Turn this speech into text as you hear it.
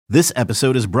This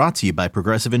episode is brought to you by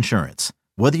Progressive Insurance.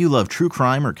 Whether you love true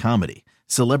crime or comedy,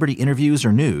 celebrity interviews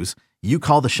or news, you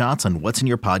call the shots on what's in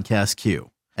your podcast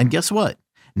queue. And guess what?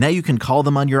 Now you can call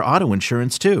them on your auto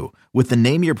insurance too with the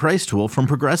Name Your Price tool from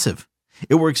Progressive.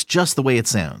 It works just the way it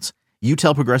sounds. You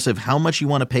tell Progressive how much you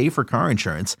want to pay for car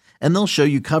insurance, and they'll show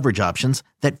you coverage options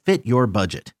that fit your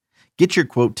budget. Get your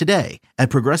quote today at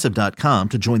Progressive.com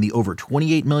to join the over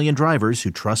 28 million drivers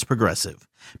who trust Progressive.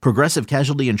 Progressive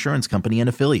Casualty Insurance Company and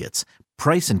Affiliates.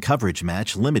 Price and coverage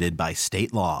match limited by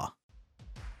state law.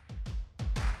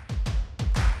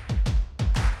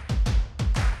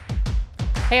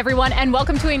 Hey everyone, and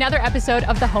welcome to another episode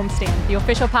of The Homestand, the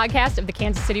official podcast of the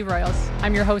Kansas City Royals.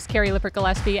 I'm your host, Carrie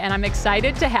Lippert-Gillespie, and I'm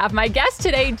excited to have my guest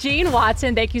today, Gene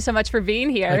Watson. Thank you so much for being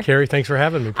here. Hi, Carrie. Thanks for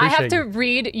having me. Appreciate I have to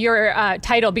read your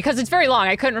title because it's very long.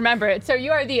 I couldn't remember it. So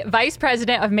you are the Vice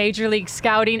President of Major League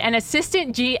Scouting and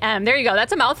Assistant GM. There you go.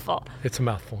 That's a mouthful. It's a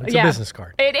mouthful. It's a business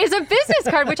card. It is a business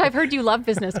card, which I've heard you love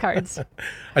business cards.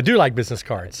 I do like business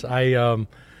cards.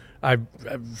 I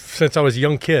since I was a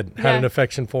young kid, had an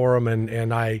affection for them,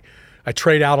 and I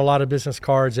trade out a lot of business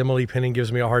cards. Emily Penning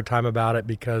gives me a hard time about it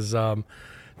because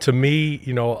to me,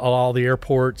 you know, all the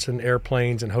airports and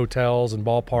airplanes and hotels and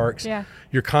ballparks,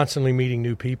 you're constantly meeting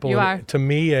new people. You are. To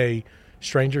me, a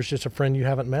stranger's just a friend you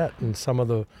haven't met. And some of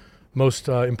the most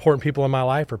important people in my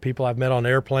life are people I've met on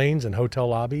airplanes and hotel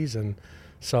lobbies. And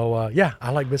so, I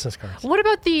like business cards. What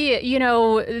about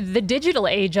the digital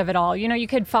age of it all? You know, you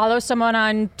could follow someone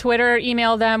on Twitter,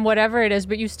 email them, whatever it is,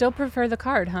 but you still prefer the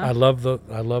card, huh? I love the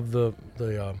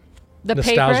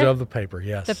nostalgia paper? Of the paper,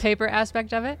 yes. The paper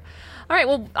aspect of it. All right.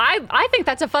 Well, I think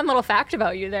that's a fun little fact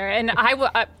about you there, and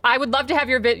I would love to have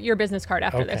your business card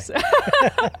after this.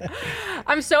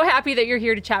 I'm so happy that you're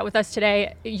here to chat with us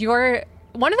today. You're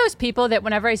one of those people that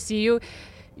whenever I see you,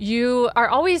 you are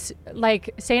always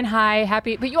like saying hi,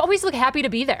 happy, but you always look happy to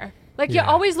be there. Like you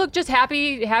always look just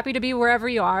happy to be wherever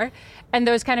you are. And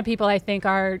those kind of people I think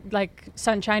are like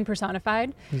sunshine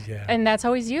personified. Yeah. And that's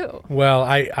always you. Well,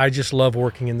 I just love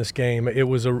working in this game. It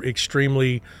was an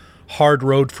extremely hard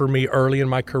road for me early in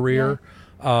my career.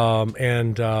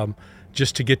 Yeah.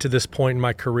 Just to get to this point in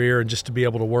my career and just to be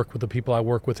able to work with the people I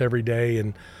work with every day.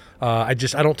 And I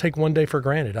don't take one day for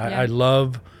granted. I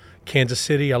love Kansas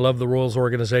City. I love the Royals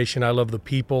organization. I love the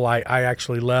people. I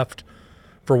actually left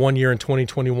for 1 year in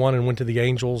 2021 and went to the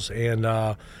Angels, and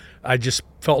I just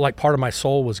felt like part of my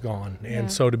soul was gone.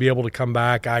 And so to be able to come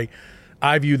back, I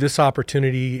view this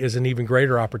opportunity as an even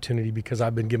greater opportunity because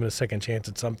I've been given a second chance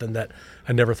at something that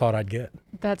I never thought I'd get.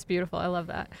 That's beautiful. I love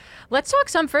that. Let's talk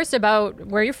some first about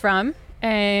where you're from.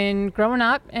 And growing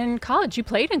up in college, you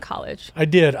played in college. I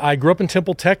did. I grew up in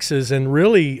Temple, Texas, and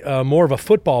really more of a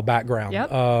football background.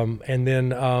 Yep. And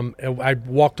then I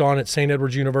walked on at St.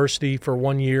 Edward's University for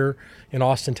 1 year in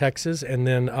Austin, Texas. And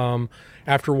then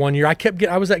after 1 year,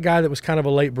 I was that guy that was kind of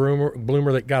a late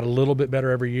bloomer that got a little bit better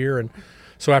every year. And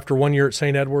so after 1 year at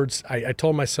St. Edward's, I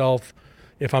told myself,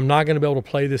 if I'm not going to be able to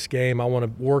play this game, I want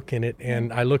to work in it.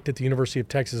 And I looked at the University of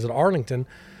Texas at Arlington,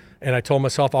 and I told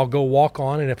myself I'll go walk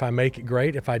on, and if I make it,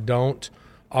 great. If I don't,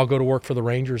 I'll go to work for the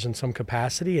Rangers in some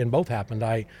capacity, and both happened.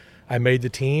 I made the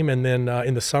team, and then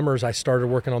in the summers I started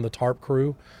working on the tarp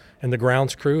crew and the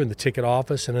grounds crew and the ticket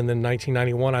office, and then in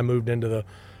 1991 I moved into the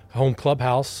home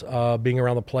clubhouse, being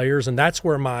around the players, and that's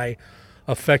where my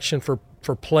affection for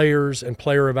players and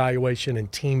player evaluation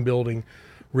and team building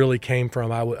really came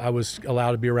from. I was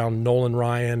allowed to be around Nolan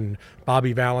Ryan and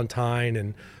Bobby Valentine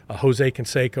and Jose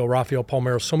Canseco, Rafael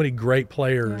Palmeiro, so many great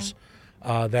players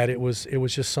that it was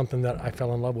just something that I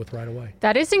fell in love with right away.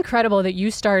 That is incredible that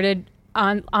you started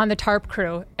on the tarp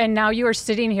crew and now you are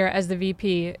sitting here as the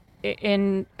VP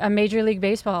in a Major League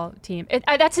Baseball team.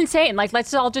 That's insane. Like,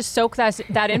 let's all just soak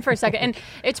that in for a second. And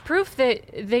it's proof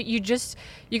that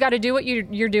you got to do what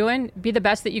you're doing, be the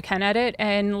best that you can at it,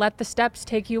 and let the steps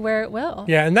take you where it will.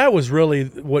 Yeah, and that was really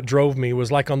what drove me, was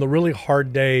like on the really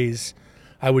hard days,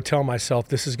 I would tell myself,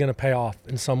 this is going to pay off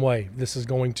in some way. This is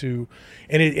going to,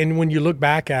 and when you look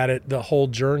back at it, the whole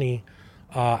journey,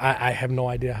 I have no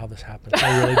idea how this happened.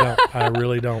 I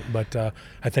really don't. But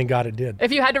I thank God it did.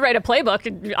 If you had to write a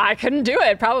playbook, I couldn't do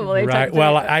it probably. Right.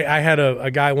 Well, I had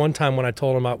a guy one time when I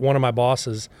told him, one of my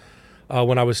bosses,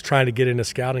 when I was trying to get into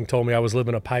scouting, told me I was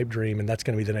living a pipe dream, and that's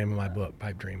going to be the name of my book,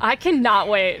 Pipe Dream. I cannot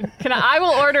wait. I will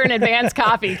order an advance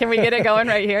copy. Can we get it going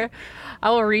right here? I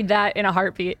will read that in a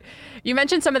heartbeat. You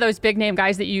mentioned some of those big name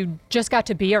guys that you just got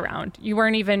to be around. You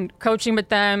weren't even coaching with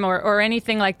them or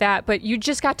anything like that, but you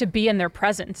just got to be in their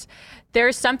presence.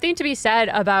 There's something to be said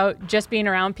about just being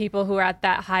around people who are at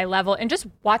that high level and just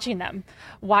watching them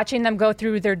go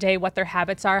through their day, what their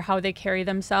habits are, how they carry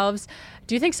themselves.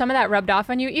 Do you think some of that rubbed off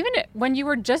on you, even when you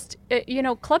were just,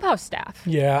 clubhouse staff?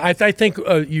 Yeah, I think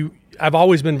I've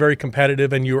always been very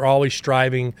competitive, and you're always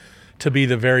striving to be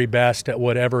the very best at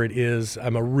whatever it is.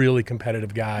 I'm a really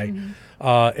competitive guy.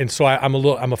 And so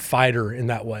I'm a fighter in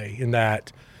that way, in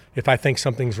that if I think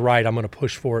something's right, I'm going to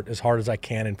push for it as hard as I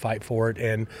can and fight for it.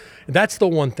 And that's the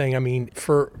one thing, I mean,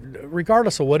 for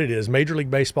regardless of what it is, Major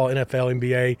League Baseball, NFL,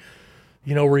 NBA,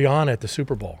 Rihanna at the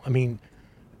Super Bowl. I mean,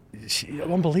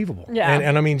 unbelievable. Yeah.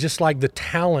 And I mean, just like the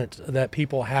talent that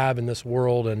people have in this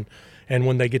world, and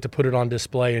when they get to put it on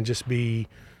display and just be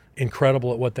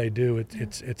incredible at what they do,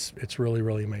 it's really,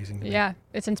 really amazing to me. Yeah,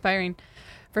 it's inspiring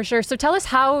for sure. So tell us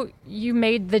how you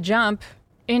made the jump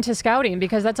into scouting,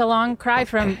 because that's a long cry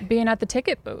from being at the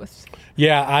ticket booth.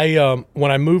 Yeah, I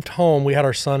when I moved home, we had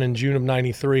our son in June of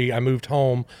 '93. I moved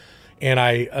home, and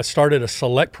I started a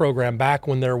select program back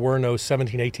when there were no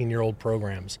 17, 18-year-old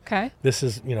programs. Okay. This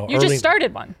is, You early, just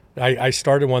started one. I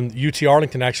started one. UT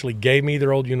Arlington actually gave me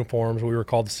their old uniforms. We were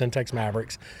called the Syntex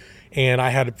Mavericks. And I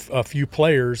had a few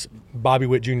players. Bobby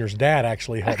Witt Jr.'s dad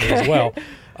actually helped me as well.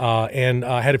 And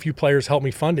I had a few players help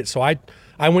me fund it. So I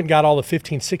went and got all the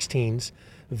 15, 16s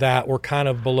that were kind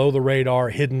of below the radar,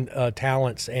 hidden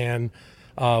talents. And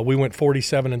we went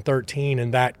 47-13.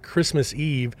 And that Christmas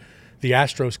Eve, the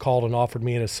Astros called and offered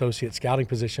me an associate scouting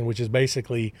position, which is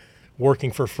basically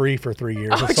working for free for 3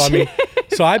 years. Oh, and so,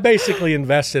 so I basically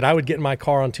invested. I would get in my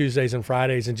car on Tuesdays and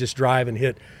Fridays and just drive and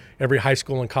hit every high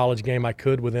school and college game I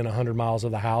could within 100 miles of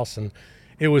the house. And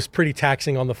it was pretty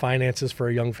taxing on the finances for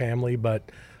a young family, but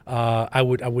I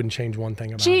wouldn't change one thing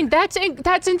about Gene, it.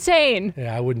 that's insane.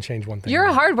 Yeah, I wouldn't change one thing. You're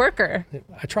a hard worker.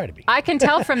 I try to be. I can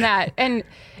tell from that. And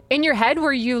in your head,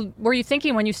 were you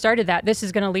thinking when you started that this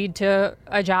is going to lead to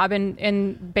a job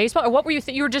in baseball? Or what were you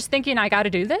you were just thinking, I got to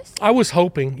do this? I was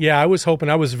hoping. Yeah, I was hoping.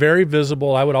 I was very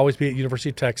visible. I would always be at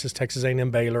University of Texas, Texas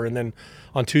A&M, Baylor, and then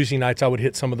on Tuesday nights I would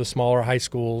hit some of the smaller high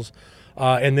schools.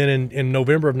 And then in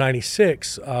November of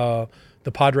 '96, the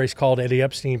Padres called. Eddie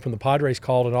Epstein from the Padres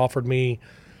called and offered me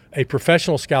a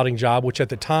professional scouting job, which at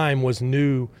the time was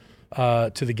new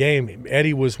to the game.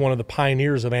 Eddie was one of the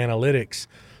pioneers of analytics.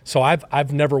 So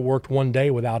I've never worked one day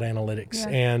without analytics.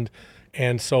 Yeah.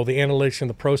 And so the analytics and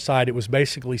the pro side, it was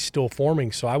basically still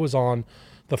forming. So I was on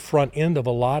the front end of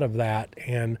a lot of that.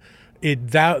 And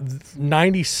that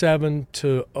 97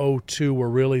 to 02 were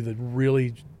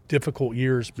really difficult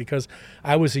years, because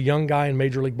I was a young guy in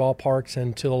major league ballparks,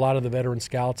 and to a lot of the veteran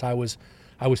scouts, I was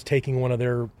taking one of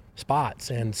their spots.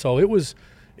 And so it was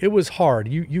hard.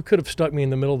 You could have stuck me in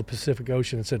the middle of the Pacific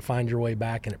Ocean and said, find your way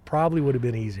back, and it probably would have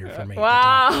been easier for me.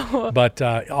 Wow. But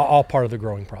all part of the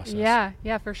growing process.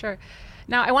 Yeah, for sure.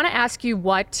 Now, I want to ask you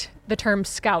what the term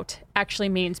scout actually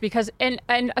means, because and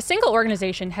a single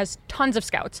organization has tons of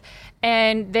scouts,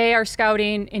 and they are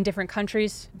scouting in different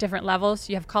countries, different levels.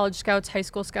 You have college scouts, high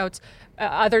school scouts,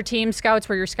 other team scouts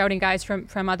where you're scouting guys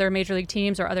from other major league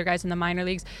teams or other guys in the minor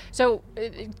leagues. So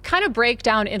kind of break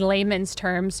down in layman's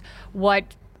terms what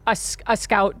a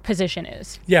scout position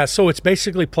is. Yeah, so it's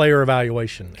basically player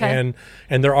evaluation. Okay.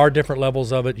 And there are different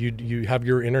levels of it. You have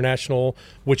your international,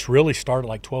 which really started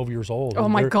like 12 years old. Oh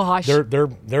my gosh.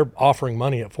 They're offering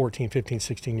money at 14, 15,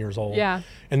 16 years old. Yeah.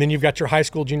 And then you've got your high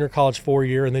school, junior college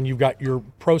 4-year, and then you've got your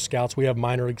pro scouts. We have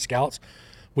minor league scouts.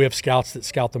 We have scouts that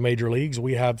scout the major leagues.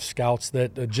 We have scouts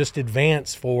that just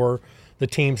advance for the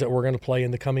teams that we're going to play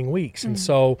in the coming weeks. And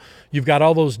so you've got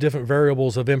all those different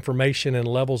variables of information and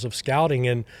levels of scouting.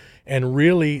 And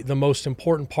really the most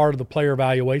important part of the player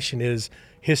evaluation is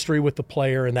history with the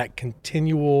player and that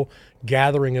continual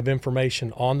gathering of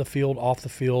information on the field, off the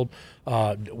field,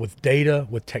 with data,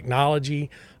 with technology.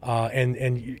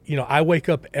 And I wake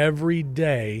up every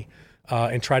day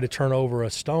and try to turn over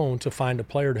a stone to find a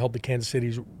player to help the Kansas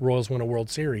City Royals win a World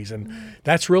Series. And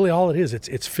that's really all it is.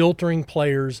 It's filtering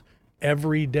players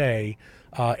every day,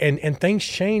 and things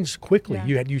change quickly.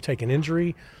 Yeah. You take an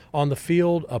injury on the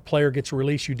field, a player gets a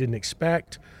release you didn't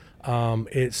expect.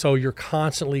 So you're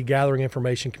constantly gathering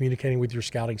information, communicating with your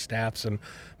scouting staffs, and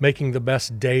making the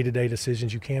best day-to-day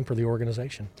decisions you can for the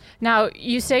organization. Now,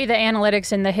 you say the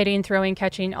analytics and the hitting, throwing,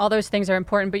 catching, all those things are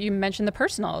important, but you mentioned the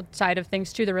personal side of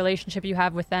things too, the relationship you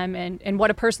have with them and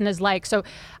what a person is like. So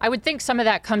I would think some of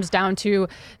that comes down to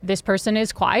this person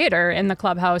is quieter in the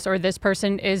clubhouse, or this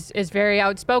person is very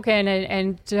outspoken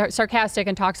and sarcastic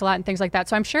and talks a lot and things like that.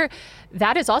 So I'm sure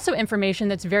that is also information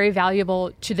that's very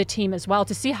valuable to the team as well,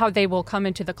 to see how they will come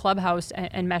into the clubhouse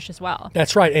and mesh as well.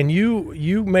 That's right. And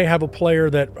you may have a player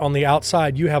that on the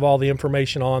outside you have all the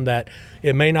information on that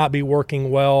it may not be working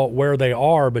well where they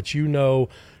are, but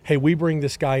hey, we bring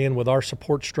this guy in with our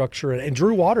support structure. And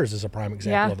Drew Waters is a prime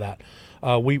example of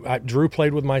that. Drew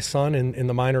played with my son in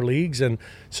the minor leagues, and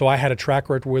so I had a track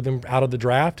record with him out of the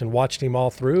draft and watched him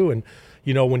all through. And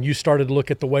when you started to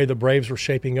look at the way the Braves were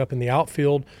shaping up in the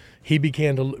outfield, he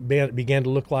began to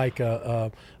look like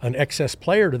an excess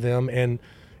player to them. And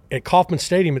at Kauffman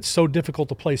Stadium, it's so difficult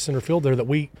to play center field there that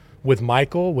with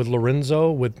Michael, with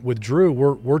Lorenzo, with Drew,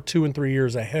 we're 2 and 3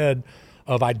 years ahead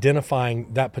of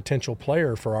identifying that potential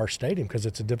player for our stadium, because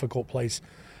it's a difficult place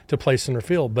to play center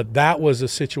field. But that was a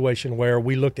situation where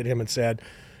we looked at him and said,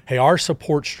 hey, our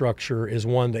support structure is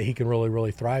one that he can really,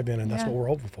 really thrive in, and that's what we're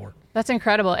hoping for. That's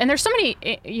incredible. And there's so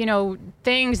many,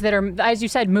 things that are, as you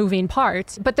said, moving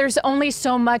parts, but there's only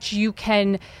so much you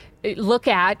can look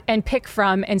at and pick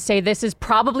from and say this is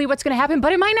probably what's going to happen,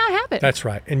 but it might not happen. That's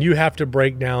right. And you have to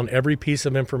break down every piece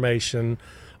of information.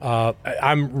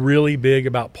 I'm really big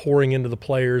about pouring into the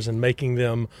players and making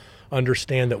them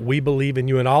understand that we believe in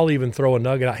you. And I'll even throw a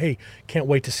nugget out, hey, can't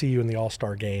wait to see you in the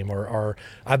All-Star game, or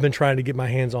I've been trying to get my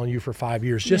hands on you for 5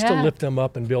 years, just to lift them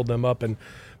up and build them up and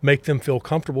make them feel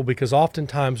comfortable. Because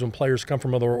oftentimes when players come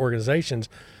from other organizations,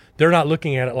 they're not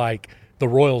looking at it like the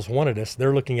Royals wanted us.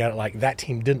 They're looking at it like that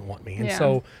team didn't want me. And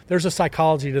so there's a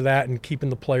psychology to that, and keeping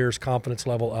the players' confidence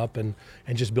level up and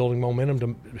just building momentum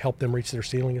to help them reach their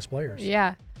ceiling as players.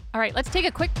 Yeah. All right, let's take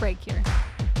a quick break here.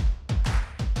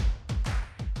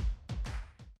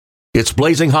 It's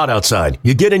blazing hot outside.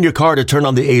 You get in your car to turn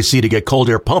on the AC to get cold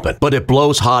air pumping, but it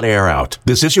blows hot air out.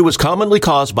 This issue is commonly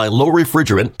caused by low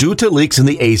refrigerant due to leaks in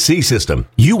the AC system.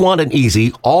 You want an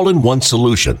easy, all-in-one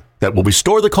solution that will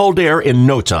restore the cold air in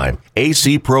no time.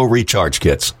 AC Pro Recharge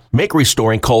Kits make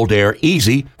restoring cold air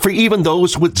easy for even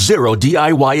those with zero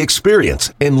DIY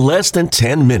experience in less than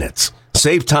 10 minutes.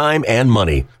 Save time and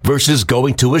money versus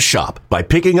going to a shop by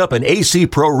picking up an AC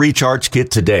Pro Recharge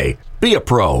Kit today. Be a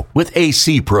pro with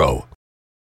AC Pro.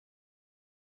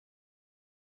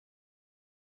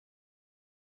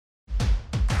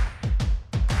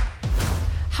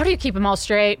 How do you keep them all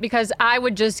straight? Because I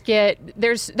would just get,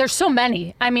 there's so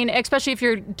many. I mean, especially if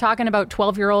you're talking about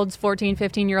 12-year-olds, 14,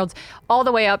 15-year-olds, all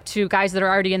the way up to guys that are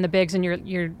already in the bigs and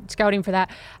you're scouting for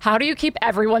that. How do you keep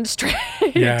everyone straight?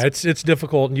 Yeah, it's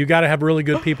difficult. And you got to have really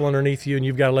good people underneath you, and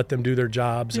you've got to let them do their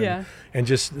jobs. And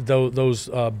just those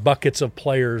buckets of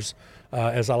players,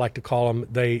 as I like to call them,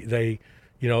 they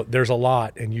there's a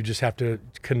lot, and you just have to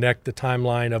connect the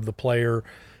timeline of the player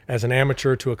as an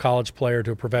amateur to a college player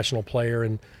to a professional player,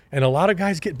 and a lot of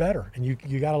guys get better, and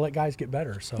you got to let guys get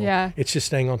better. So it's just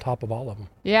staying on top of all of them.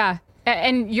 Yeah.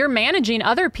 And you're managing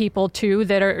other people too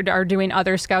that are doing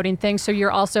other scouting things. So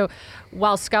you're also,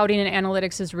 while scouting and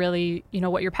analytics is really,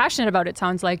 what you're passionate about, it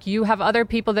sounds like, you have other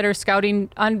people that are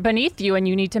scouting beneath you, and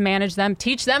you need to manage them,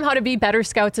 teach them how to be better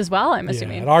scouts as well, I'm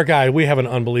assuming. And we have an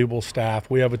unbelievable staff.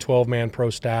 We have a 12-man pro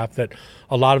staff that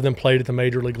a lot of them played at the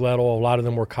major league level. A lot of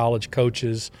them were college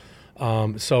coaches.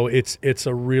 So it's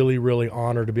a really, really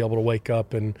honor to be able to wake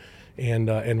up and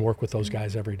work with those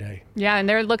guys every day. Yeah, and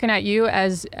they're looking at you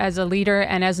as a leader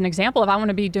and as an example of, I want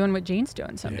to be doing what Gene's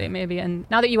doing someday, maybe. And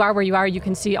now that you are where you are, you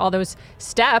can see all those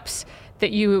steps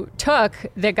that you took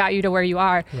that got you to where you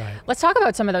are. Right. Let's talk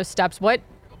about some of those steps. What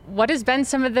has been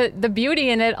some of the beauty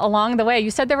in it along the way? You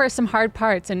said there were some hard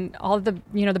parts, and all of the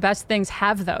the best things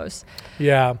have those.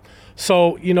 Yeah.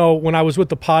 So, when I was with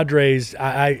the Padres,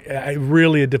 I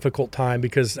really a difficult time,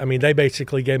 because, they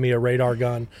basically gave me a radar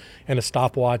gun and a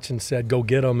stopwatch and said, go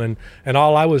get them. And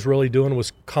all I was really doing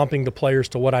was comping the players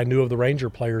to what I knew of the Ranger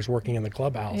players working in the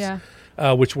clubhouse,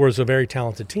 which was a very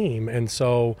talented team. And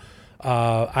so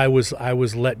I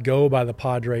was let go by the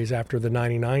Padres after the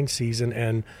 99 season,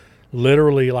 and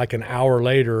literally like an hour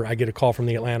later, I get a call from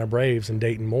the Atlanta Braves and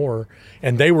Dayton Moore,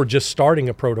 and they were just starting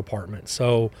a pro department.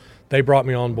 So they brought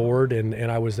me on board, and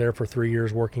I was there for 3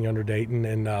 years working under Dayton,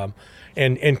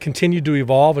 and continued to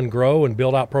evolve and grow and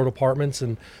build out pro departments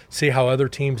and see how other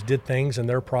teams did things and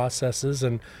their processes,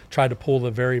 and tried to pull the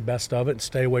very best of it and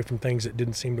stay away from things that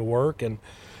didn't seem to work. And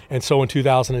so in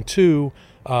 2002,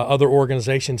 other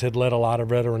organizations had let a lot of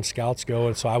veteran scouts go,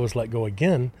 and so I was let go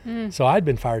again. So I'd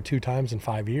been fired 2 times in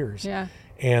 5 years. Yeah.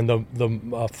 And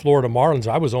the Florida Marlins,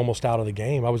 I was almost out of the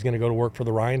game. I was going to go to work for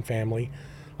the Ryan family.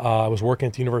 I was working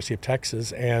at the University of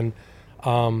Texas, and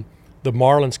the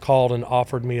Marlins called and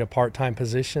offered me a part-time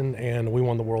position, and we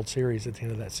won the World Series at the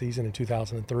end of that season in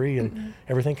 2003, and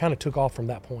everything kind of took off from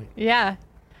that point. Yeah.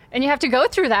 And you have to go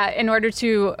through that in order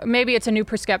to, maybe it's a new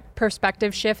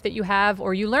perspective shift that you have,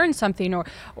 or you learn something,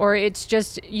 or it's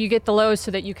just you get the lows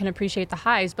so that you can appreciate the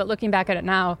highs. But looking back at it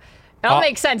now, it all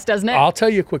makes sense, doesn't it? I'll tell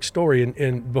you a quick story.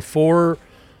 And before,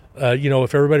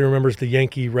 if everybody remembers the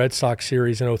Yankee-Red Sox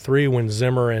series in 2003 when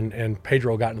Zimmer and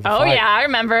Pedro got into the fight. Oh, yeah, I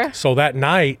remember. So that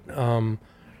night,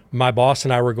 my boss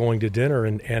and I were going to dinner,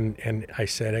 and I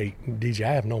said, "Hey, DJ,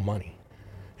 I have no money."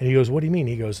 And he goes, "What do you mean?"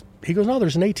 He goes, "No,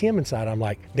 there's an ATM inside." I'm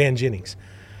like, "Dan Jennings."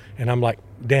 And I'm like,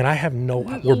 "Dan, I have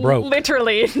we're broke."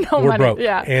 Literally, we're money. broke.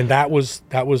 Yeah. And that was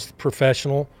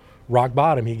professional rock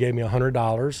bottom. He gave me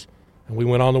 $100, and we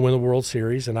went on to win the World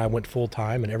Series, and I went full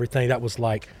time and everything. That was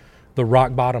like the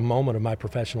rock bottom moment of my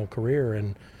professional career.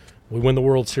 And we win the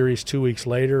World Series 2 weeks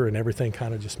later, and everything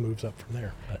kind of just moves up from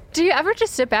there. But do you ever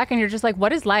just sit back and you're just like,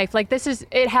 what is life? Like,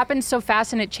 it happens so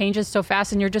fast and it changes so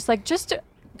fast, and you're just like,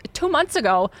 2 months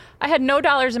ago, I had no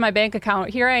dollars in my bank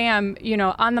account. Here I am,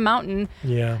 on the mountain.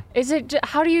 Yeah.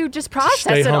 How do you just process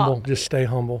stay it humble. all? Just stay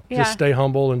humble. Yeah. Just stay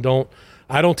humble, and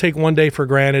I don't take one day for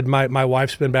granted. My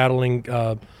wife's been battling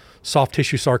soft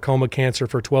tissue sarcoma cancer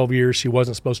for 12 years. She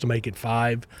wasn't supposed to make it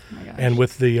 5. Oh my gosh. And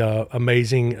with the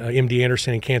amazing MD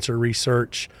Anderson and cancer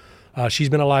research, she's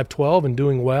been alive 12 and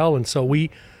doing well. And so we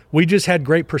just had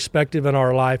great perspective in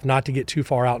our life, not to get too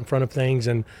far out in front of things,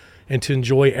 and to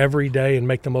enjoy every day and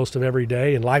make the most of every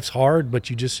day. And life's hard, but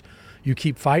you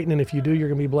keep fighting, and if you do, you're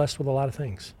going to be blessed with a lot of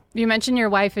things. You mentioned your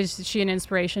wife. Is she an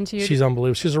inspiration to you? She's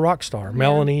unbelievable. She's a rock star,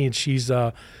 Melanie, and she's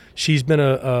been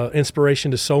a inspiration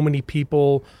to so many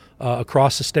people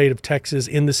across the state of Texas,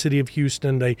 in the city of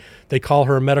Houston. They call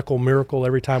her a medical miracle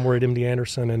every time we're at MD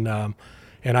Anderson,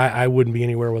 and I wouldn't be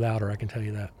anywhere without her. I can tell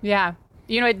you that. Yeah.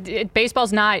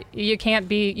 Baseball's not, you can't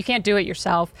do it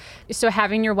yourself. So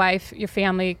having your wife, your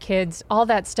family, kids, all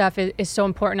that stuff is so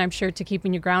important, I'm sure, to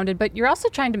keeping you grounded. But you're also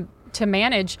trying to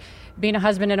manage being a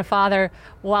husband and a father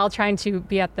while trying to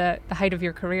be at the height of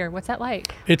your career. What's that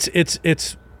like?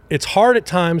 It's hard at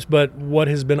times, but what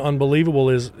has been unbelievable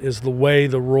is the way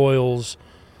the Royals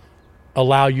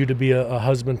allow you to be a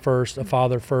husband first, a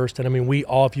father first. And I mean,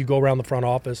 if you go around the front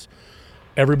office,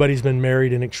 everybody's been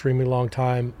married an extremely long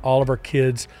time. All of our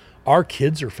kids are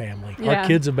family. Yeah. Our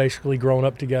kids have basically grown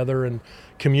up together and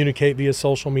communicate via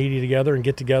social media together and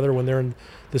get together when they're in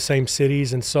the same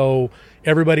cities. And so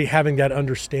everybody having that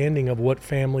understanding of what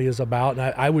family is about.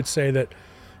 And I would say that,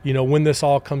 when this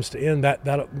all comes to end, that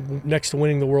next to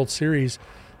winning the World Series,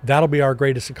 that'll be our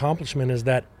greatest accomplishment, is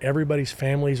that everybody's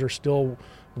families are still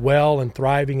well and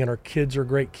thriving, and our kids are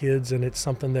great kids. And it's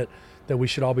something that we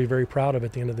should all be very proud of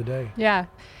at the end of the day. Yeah.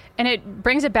 And it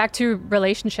brings it back to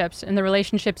relationships, and the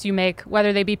relationships you make,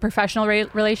 whether they be professional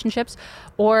relationships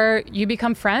or you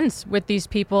become friends with these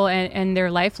people and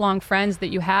they're lifelong friends that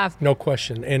you have. No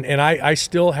question. And I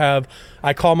still have,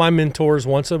 I call my mentors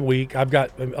once a week. I've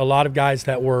got a lot of guys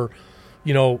that were,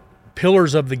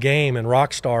 pillars of the game and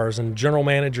rock stars and general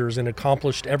managers and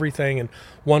accomplished everything and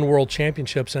won world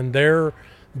championships. And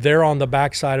they're on the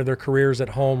backside of their careers at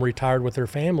home, retired with their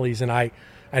families. And I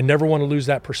never want to lose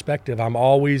that perspective. I'm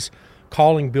always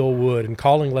calling Bill Wood and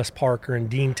calling Les Parker and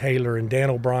Dean Taylor and Dan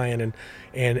O'Brien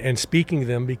and speaking to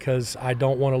them, because I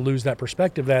don't want to lose that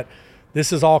perspective that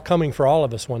this is all coming for all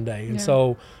of us one day. And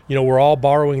so, we're all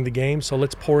borrowing the game. So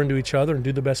let's pour into each other and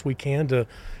do the best we can to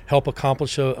help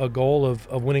accomplish a goal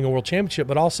of winning a world championship,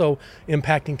 but also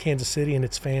impacting Kansas City and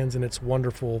its fans and its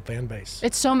wonderful fan base.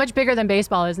 It's so much bigger than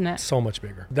baseball, isn't it? So much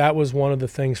bigger. That was one of the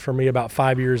things for me about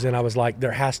 5 years in. I was like,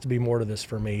 there has to be more to this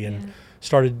for me. And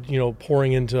started,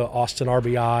 pouring into Austin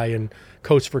RBI and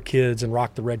Coach for Kids and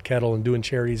Rock the Red Kettle and doing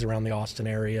charities around the Austin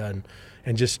area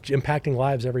and just impacting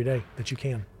lives every day that you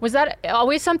can. Was that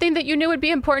always something that you knew would be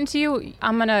important to you?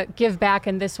 I'm going to give back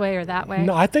in this way or that way?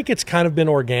 No, I think it's kind of been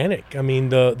organic. I mean,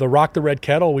 the Rock the Red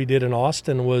Kettle we did in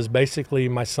Austin was basically,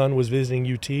 my son was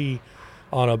visiting UT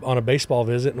on a baseball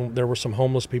visit, and there were some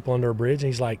homeless people under a bridge, and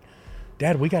he's like,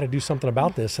 Dad, we got to do something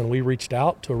about this. And we reached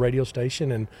out to a radio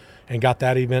station and got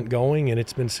that event going, and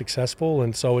it's been successful.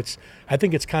 And so I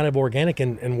think it's kind of organic,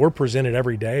 and we're presented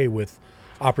every day with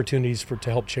opportunities to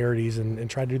help charities and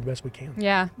try to do the best we can.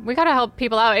 Yeah, we got to help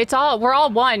people out. We're all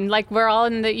one. Like, we're all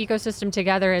in the ecosystem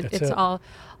together. It's all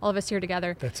of us here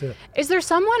together. That's it. Is there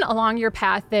someone along your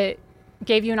path that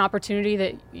gave you an opportunity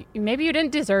that maybe you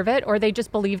didn't deserve it, or they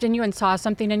just believed in you and saw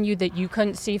something in you that you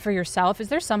couldn't see for yourself? Is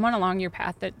there someone along your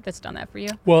path that's done that for you?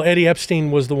 Well, Eddie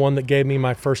Epstein was the one that gave me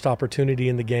my first opportunity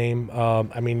in the game.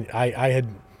 I had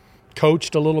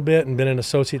coached a little bit and been an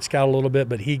associate scout a little bit,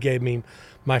 but he gave me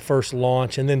my first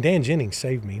launch. And then Dan Jennings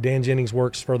saved me. Dan Jennings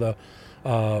works for the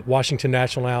Washington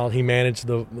National. He managed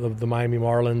the Miami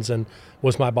Marlins and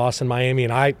was my boss in Miami.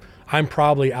 And I'm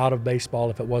probably out of baseball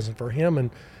if it wasn't for him.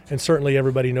 And certainly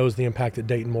everybody knows the impact that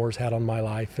Dayton Moore's had on my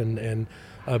life. And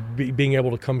being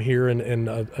able to come here and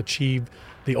achieve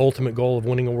the ultimate goal of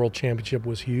winning a world championship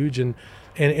was huge. And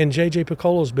J.J.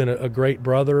 Piccolo's been a great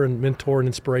brother and mentor and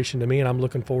inspiration to me. And I'm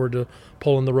looking forward to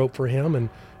pulling the rope for him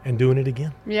and doing it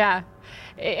again. Yeah.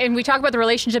 And we talk about the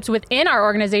relationships within our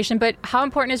organization, but how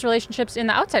important is relationships in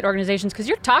the outside organizations? Because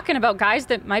you're talking about guys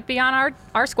that might be on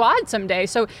our squad someday.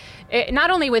 So not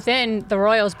only within the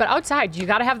Royals, but outside, you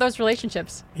got to have those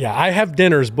relationships. Yeah, I have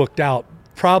dinners booked out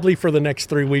probably for the next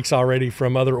 3 weeks already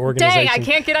from other organizations. Dang, I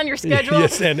can't get on your schedule.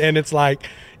 Yes, and it's like,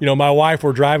 my wife,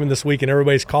 we're driving this week and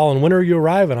everybody's calling, when are you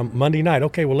arriving? I'm Monday night.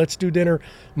 Okay, well, let's do dinner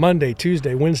Monday,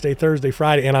 Tuesday, Wednesday, Thursday,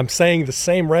 Friday. And I'm saying the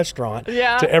same restaurant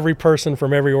to every person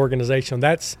from every organization.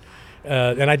 That's,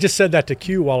 and I just said that to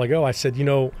Q a while ago. I said,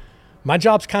 my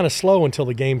job's kind of slow until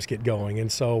the games get going.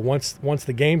 And so once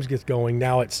the games get going,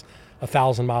 now it's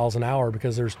 1,000 miles an hour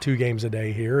because there's 2 games a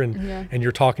day here and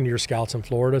you're talking to your scouts in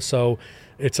Florida. So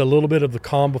it's a little bit of the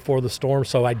calm before the storm.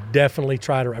 So I definitely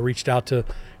I reached out to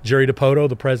Jerry DiPoto,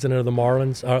 the president of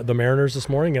the Mariners this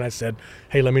morning, and I said,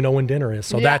 hey, let me know when dinner is.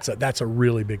 So that's a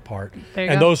really big part.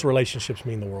 And those relationships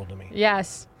mean the world to me.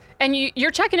 Yes. And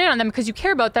you're checking in on them because you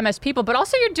care about them as people, but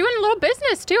also you're doing a little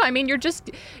business too. I mean,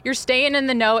 you're staying in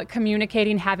the know,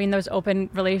 communicating, having those open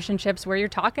relationships where you're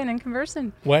talking and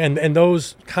conversing. Well, and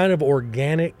those kind of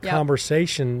organic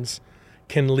conversations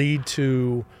can lead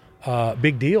to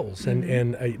big deals.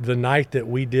 And the night that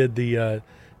we did the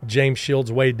James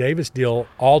Shields, Wade Davis deal,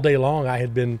 all day long I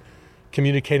had been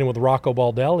communicating with Rocco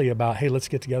Baldelli about, hey, let's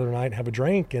get together tonight and have a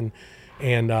drink. And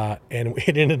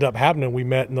it ended up happening. We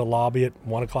met in the lobby at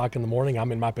 1 o'clock in the morning.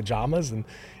 I'm in my pajamas and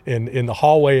in the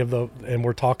hallway and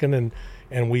we're talking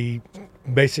and we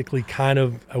basically kind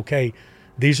of, okay,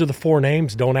 these are the 4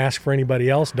 names. Don't ask for anybody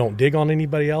else. Don't dig on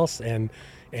anybody else. And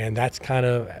that's kind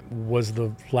of was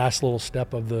the last little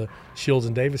step of the Shields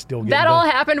and Davis deal. That all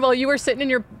happened while you were sitting in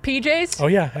your PJs? Oh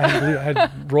yeah, I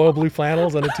had royal blue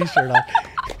flannels and a T-shirt on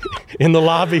in the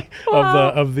lobby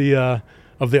of the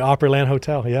Opryland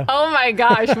Hotel. Yeah. Oh my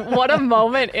gosh, what a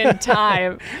moment in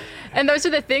time. And those are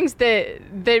the things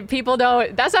that people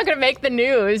don't, that's not going to make the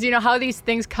news. How these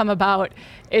things come about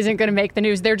isn't going to make the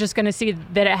news. They're just going to see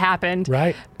that it happened.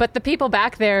 Right. But the people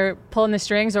back there pulling the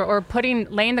strings or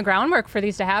laying the groundwork for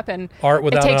these to happen. Art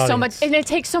without an audience. It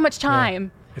takes so much time.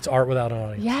 Yeah. It's art without an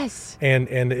audience. Yes. And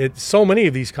it's so many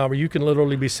of these you can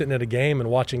literally be sitting at a game and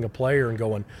watching a player and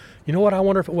going, you know what, I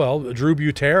wonder if, Drew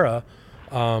Butera,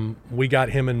 we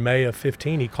got him in May of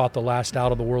 15. He caught the last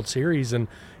out of the World Series and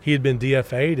he had been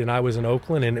DFA'd and I was in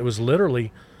Oakland and it was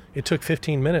literally, it took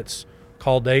 15 minutes.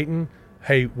 Call Dayton.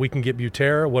 Hey, we can get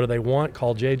Butera. What do they want?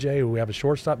 Call JJ. We have a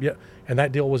shortstop. Yeah. And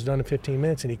that deal was done in 15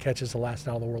 minutes and he catches the last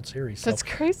out of the World Series. That's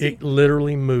crazy. It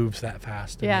literally moves that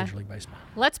fast in Major League Baseball.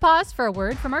 Let's pause for a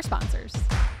word from our sponsors.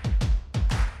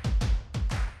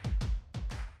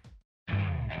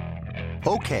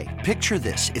 Okay, picture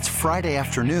this. It's Friday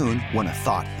afternoon when a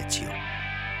thought hits you.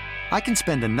 I can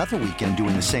spend another weekend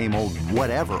doing the same old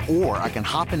whatever, or I can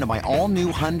hop into my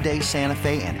all-new Hyundai Santa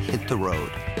Fe and hit the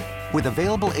road. With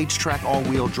available H-Track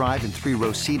all-wheel drive and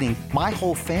 3-row seating, my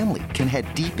whole family can head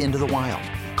deep into the wild.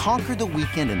 Conquer the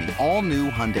weekend in the all-new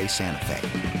Hyundai Santa Fe.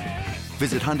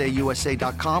 Visit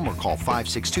HyundaiUSA.com or call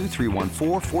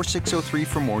 562-314-4603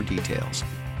 for more details.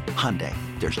 Hyundai,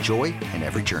 there's joy in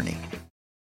every journey.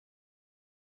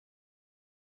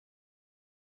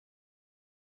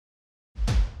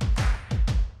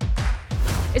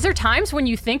 Is there times when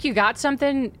you think you got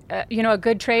something, a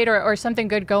good trade or something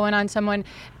good going on someone,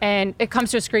 and it comes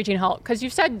to a screeching halt? Because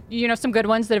you've said, some good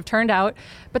ones that have turned out,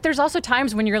 but there's also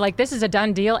times when you're like, this is a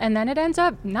done deal, and then it ends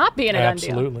up not being a done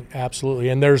deal. Absolutely.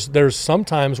 And there's some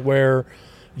times where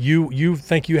you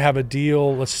think you have a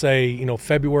deal, let's say,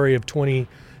 February of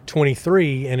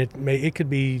 2023, and it could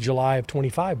be July of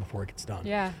 25 before it gets done.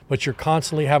 Yeah. But you're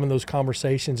constantly having those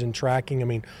conversations and tracking. I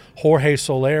mean, Jorge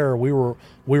Soler, we were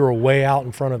way out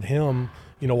in front of him,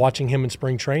 watching him in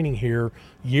spring training here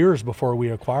years before we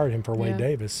acquired him for Wade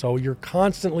Davis. So you're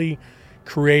constantly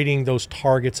creating those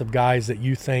targets of guys that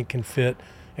you think can fit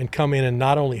and come in and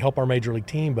not only help our major league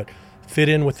team, but fit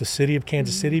in with the city of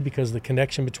Kansas City, because the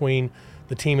connection between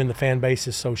the team and the fan base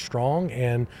is so strong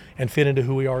and fit into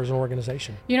who we are as an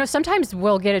organization. Sometimes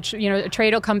we'll get a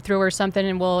trade will come through or something,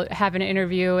 and we'll have an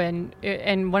interview,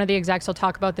 and one of the execs will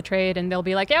talk about the trade, and they'll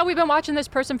be like, yeah, we've been watching this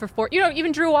person for 4,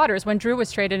 even Drew Waters, when Drew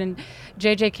was traded, and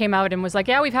JJ came out and was like,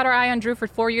 yeah, we've had our eye on Drew for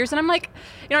 4 years. And I'm like,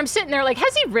 I'm sitting there like,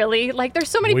 has he really? Like, there's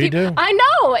so many people. Do. I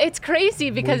know, it's crazy,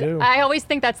 because I always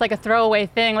think that's like a throwaway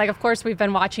thing. Like, of course, we've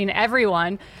been watching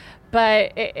everyone,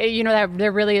 but that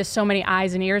there really is so many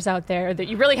eyes and ears out there that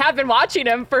you really have been watching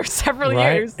him for several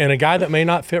years. And a guy that may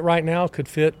not fit right now could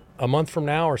fit a month from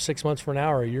now or 6 months from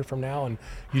now or a year from now, and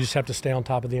you just have to stay on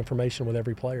top of the information with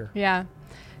every player. Yeah.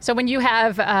 So when you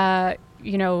have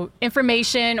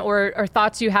information or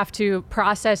thoughts you have to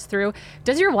process through,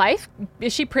 does your wife,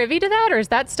 is she privy to that, or is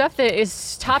that stuff that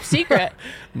is top secret?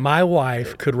 My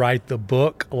wife could write the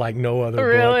book like no other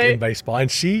book in baseball, and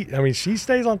she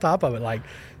stays on top of it. Like,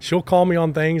 she'll call me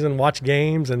on things and watch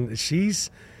games, and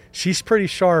she's pretty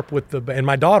sharp with and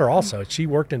my daughter also, she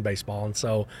worked in baseball, and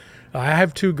so I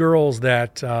have 2 girls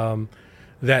that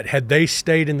that had they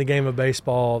stayed in the game of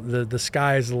baseball, the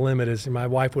sky is the limit. As my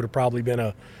wife would have probably been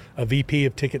a VP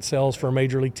of ticket sales for a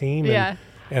major league team.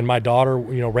 And my daughter,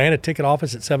 ran a ticket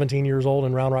office at 17 years old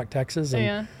in Round Rock, Texas.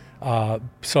 And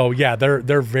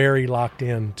they're very locked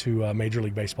in to Major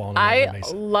League Baseball. I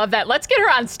love that. Let's get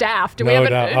her on staff. No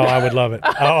doubt. I would love it.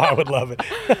 I would love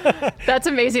it. That's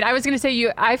amazing. I was going to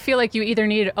say, I feel like you either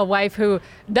need a wife who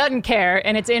doesn't care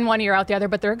and it's in one ear out the other,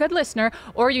 but they're a good listener,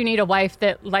 or you need a wife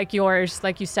that, like yours,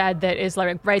 like you said, that is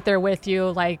like right there with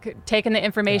you, like taking the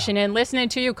information in, listening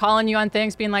to you, calling you on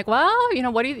things, being like, well,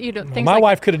 what do you do? Things My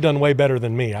wife could have done way better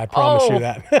than me. I promise you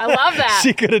that. I love that.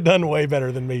 She could have done way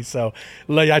better than me. So,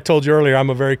 I told you earlier, I'm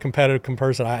a very competitive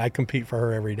person. I compete for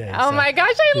her every day. Oh my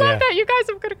gosh, I love that. You guys,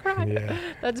 I'm going to cry. Yeah.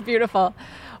 That's beautiful.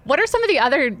 What are some of the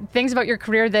other things about your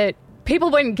career that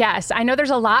people wouldn't guess? I know there's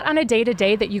a lot on a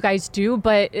day-to-day that you guys do,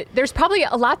 but there's probably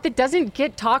a lot that doesn't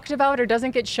get talked about or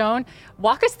doesn't get shown.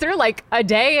 Walk us through like a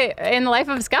day in the life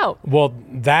of a scout. Well,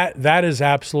 that is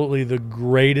absolutely the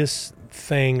greatest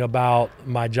thing about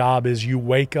my job is you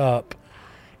wake up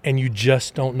and you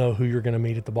just don't know who you're going to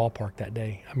meet at the ballpark that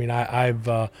day. I mean,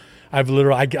 I've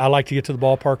literally, I like to get to the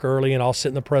ballpark early, and I'll sit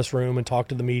in the press room and talk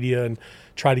to the media and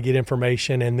try to get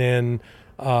information. And then,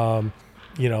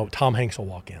 Tom Hanks will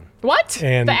walk in. What?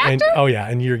 And, the actor?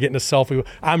 And you're getting a selfie.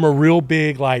 I'm a real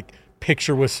big,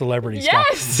 picture with celebrities.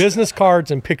 Yes. Business cards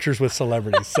and pictures with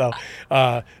celebrities. So,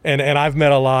 and I've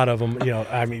met a lot of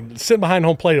them. Sitting behind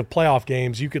home plate of playoff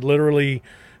games, you could literally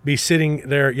be sitting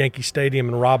there at Yankee Stadium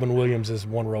and Robin Williams is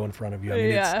one row in front of you. I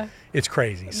mean, it's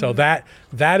crazy. So that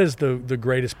is the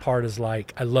greatest part is I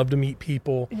love to meet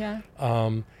people. Yeah.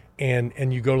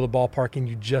 And you go to the ballpark and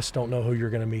you just don't know who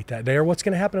you're going to meet that day or what's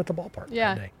going to happen at the ballpark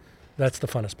that day. That's the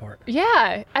funnest part.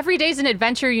 Yeah. Every day's an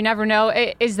adventure. You never know.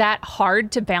 Is that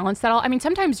hard to balance that all? I mean,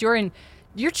 sometimes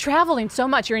you're traveling so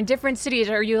much. You're in different cities.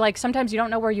 Or you sometimes you don't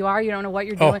know where you are. You don't know what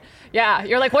you're doing. Yeah.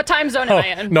 You're like, what time zone am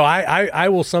I in? No, I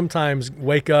will sometimes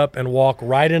wake up and walk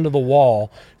right into the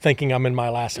wall thinking I'm in my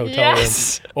last hotel room.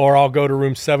 Or I'll go to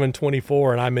room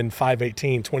 724 and I'm in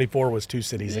 518. 24 was 2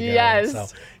 cities ago. Yes. So,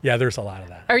 yeah, there's a lot of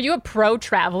that. Are you a pro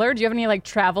traveler? Do you have any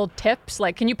travel tips?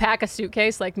 Can you pack a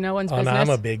suitcase like no one's business? No,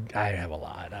 I have a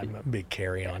lot. I'm a big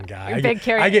carry-on guy.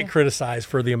 I get criticized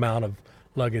for the amount of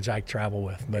luggage I travel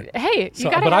with, but hey,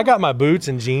 I got my boots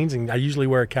and jeans, and I usually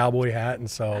wear a cowboy hat, and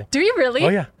so. Do you really? Oh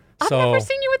yeah. I've never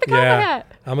seen you with a cowboy hat.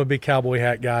 I'm a big cowboy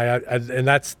hat guy, and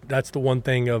that's the one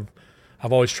thing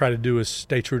I've always tried to do is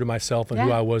stay true to myself and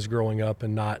who I was growing up,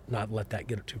 and not let that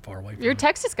get too far away from me. You're a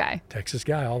Texas guy. Texas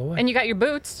guy all the way. And you got your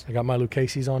boots. I got my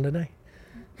Lucchese's on today.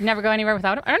 You never go anywhere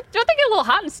without them. Don't they get a little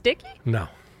hot and sticky? No.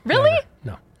 Really?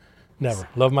 Never.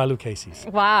 Love my Lucchese's.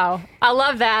 Wow. I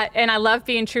love that. And I love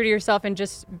being true to yourself and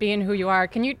just being who you are.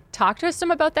 Can you talk to us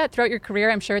some about that throughout your career?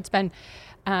 I'm sure it's been,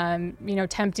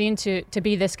 tempting to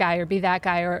be this guy or be that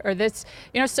guy or this,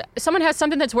 someone has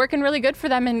something that's working really good for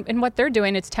them in what they're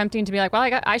doing. It's tempting to be like,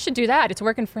 well, I should do that. It's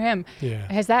working for him. Yeah.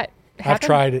 Has that happened? I've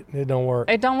tried it. It don't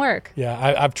work. It don't work.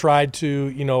 Yeah. I've tried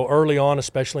to, early on,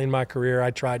 especially in my career,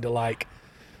 I tried to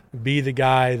be the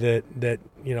guy that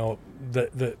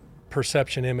the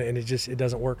perception in it, and it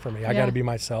doesn't work for me. I got to be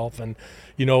myself. And,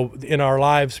 in our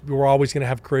lives, we're always going to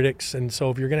have critics. And so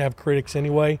if you're going to have critics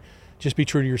anyway, just be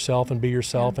true to yourself and be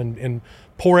yourself and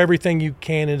pour everything you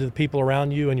can into the people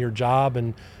around you and your job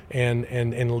and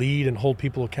lead and hold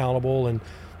people accountable. And,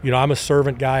 I'm a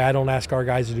servant guy. I don't ask our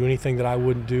guys to do anything that I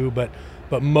wouldn't do, but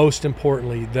most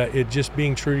importantly, that it just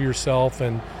being true to yourself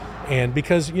and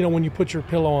because, when you put your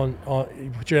pillow on, you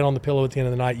put your head on the pillow at the end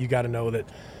of the night, you got to know that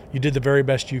you did the very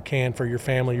best you can for your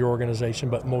family, your organization,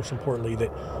 but most importantly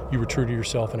that you were true to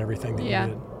yourself and everything that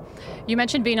you did. You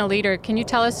mentioned being a leader. Can you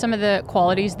tell us some of the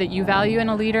qualities that you value in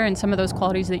a leader and some of those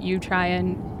qualities that you try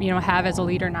and have as a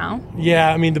leader now?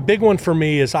 Yeah, I mean, the big one for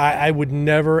me is I would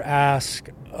never ask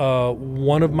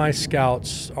one of my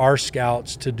scouts, our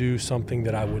scouts, to do something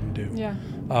that I wouldn't do. Yeah.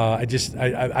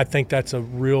 I think that's a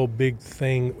real big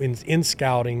thing in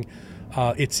scouting.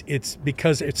 It's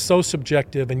because it's so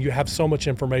subjective and you have so much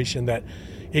information that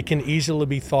it can easily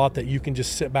be thought that you can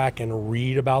just sit back and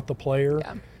read about the player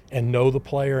and know the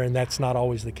player, and that's not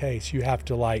always the case. You have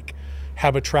to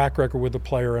have a track record with the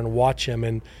player and watch him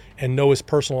and know his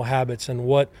personal habits and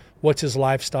what's his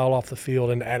lifestyle off the field.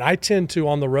 And I tend to,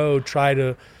 on the road, try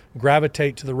to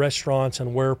gravitate to the restaurants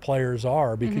and where players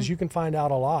are because you can find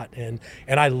out a lot. And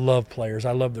I love players.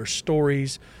 I love their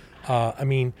stories. I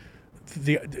mean,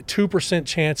 the 2%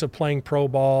 chance of playing pro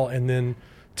ball and then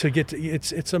to get to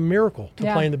it's a miracle to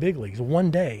play in the big leagues one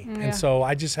day. And so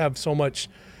I just have so much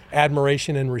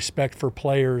admiration and respect for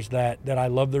players that I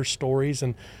love their stories,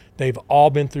 and they've all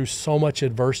been through so much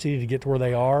adversity to get to where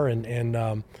they are,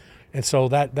 and so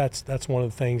that's one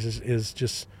of the things is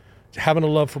just having a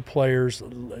love for players,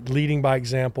 leading by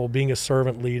example, being a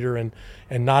servant leader, and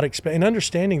not and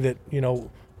understanding that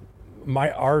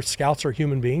our scouts are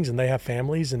human beings and they have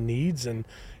families and needs, and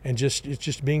it's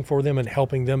just being for them and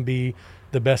helping them be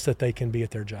the best that they can be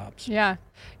at their jobs. Yeah.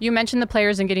 You mentioned the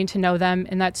players and getting to know them,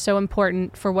 and that's so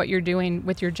important for what you're doing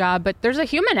with your job. But there's a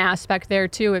human aspect there,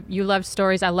 too. You love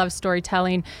stories. I love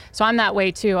storytelling. So I'm that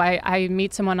way, too. I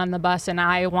meet someone on the bus, and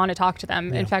I want to talk to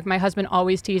them. Yeah. In fact, my husband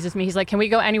always teases me. He's like, can we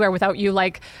go anywhere without you,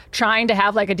 trying to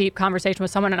have, a deep conversation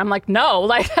with someone? And I'm like, no,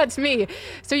 that's me.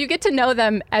 So you get to know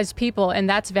them as people, and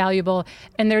that's valuable.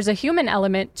 And there's a human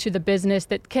element to the business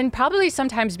that can probably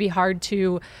sometimes be hard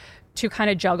to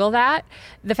kind of juggle that,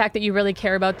 the fact that you really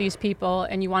care about these people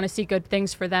and you want to see good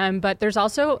things for them, but there's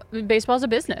also, baseball's a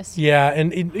business. Yeah,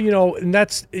 and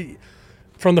that's,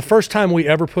 from the first time we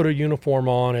ever put a uniform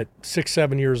on at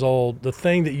 6-7 years old, the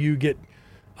thing that you get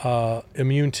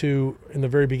immune to in the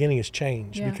very beginning is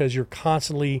change, because you're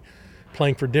constantly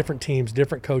playing for different teams,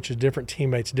 different coaches, different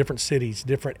teammates, different cities,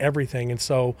 different everything. And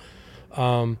so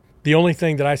the only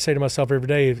thing that I say to myself every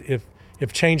day,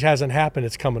 if change hasn't happened,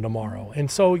 it's coming tomorrow. And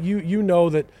so you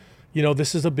know that,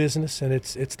 this is a business and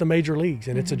it's the major leagues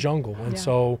and it's a jungle. And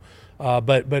so,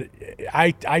 but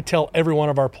I tell every one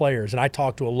of our players, and I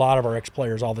talk to a lot of our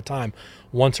ex-players all the time,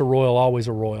 once a Royal, always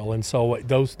a Royal. And so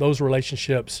those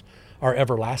relationships are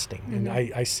everlasting. And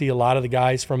I see a lot of the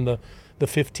guys from the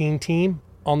 15 team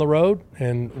on the road,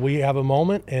 and we have a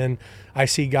moment, and I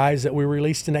see guys that we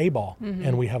released in A-ball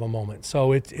and we have a moment.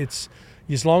 So it's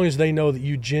as long as they know that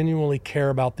you genuinely care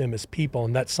about them as people,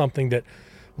 and that's something that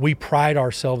we pride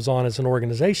ourselves on as an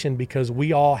organization, because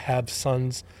we all have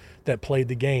sons that played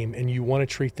the game, and you want to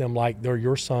treat them like they're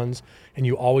your sons, and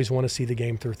you always want to see the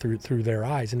game through their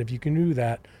eyes. And if you can do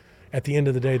that, at the end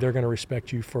of the day, they're going to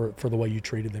respect you for the way you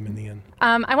treated them in the end.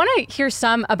 I want to hear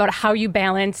some about how you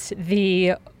balance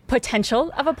the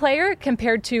potential of a player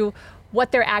compared to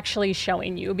what they're actually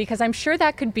showing you, because I'm sure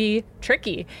that could be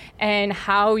tricky, and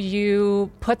how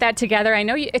you put that together. I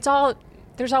know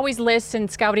there's always lists and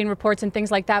scouting reports and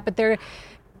things like that, but there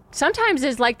sometimes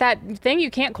is that thing you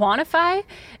can't quantify,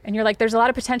 and you're like, there's a lot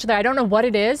of potential there. I don't know what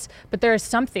it is, but there is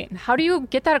something. How do you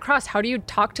get that across? How do you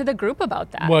talk to the group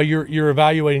about that? Well, you're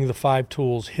evaluating the 5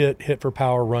 tools: hit for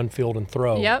power, run, field, and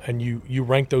throw. Yep. And you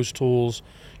rank those tools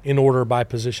in order by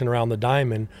position around the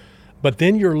diamond. But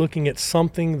then you're looking at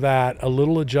something that a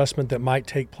little adjustment that might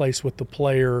take place with the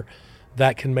player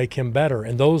that can make him better.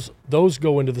 And those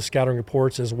go into the scouting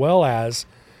reports, as well as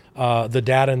the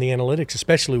data and the analytics,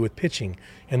 especially with pitching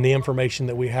and the information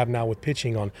that we have now with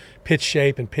pitching on pitch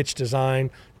shape and pitch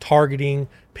design, targeting,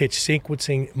 pitch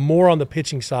sequencing, more on the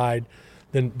pitching side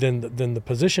than the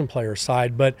position player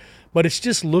side. But it's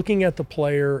just looking at the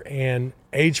player, and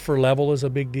age for level is a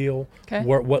big deal. Okay.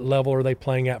 What level are they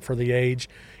playing at for the age?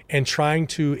 And trying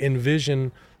to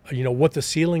envision, what the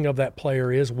ceiling of that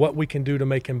player is, what we can do to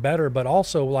make him better. But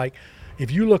also, if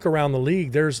you look around the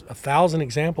league, there's 1,000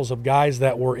 examples of guys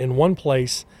that were in one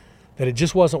place that it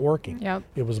just wasn't working. Yep.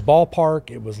 It was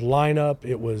ballpark, it was lineup,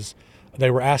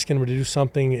 they were asking him to do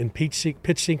something in pitch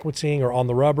sequencing or on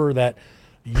the rubber that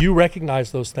you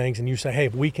recognize those things, and you say, hey,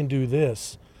 if we can do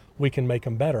this, we can make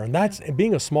them better. And that's,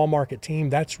 being a small market team,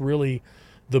 that's really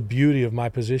the beauty of my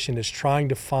position, is trying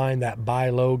to find that buy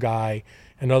low guy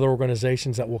and other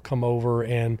organizations that will come over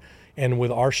and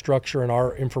with our structure and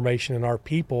our information and our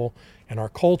people and our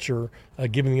culture,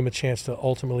 giving them a chance to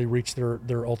ultimately reach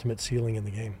their ultimate ceiling in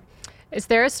the game. Is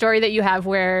there a story that you have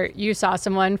where you saw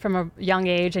someone from a young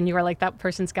age and you were like, that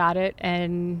person's got it,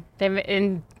 and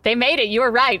they made it? You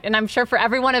were right. And I'm sure for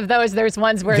every one of those, there's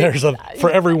ones where for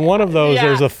every one of those, Yeah.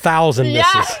 there's 1,000 misses.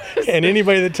 Yes. And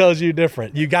anybody that tells you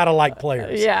different, you got to like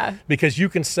players. Yeah. Because you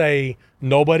can say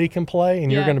nobody can play,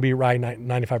 and you're Yeah. going to be right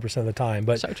 95% of the time.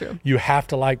 But So true. you have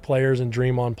to like players and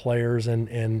dream on players,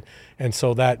 and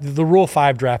so that the Rule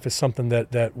 5 draft is something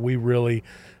that we really,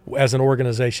 as an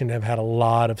organization, have had a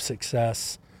lot of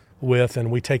success with, and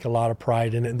we take a lot of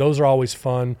pride in it. And those are always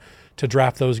fun to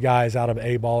draft those guys out of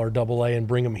A-ball or AA and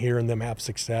bring them here and them have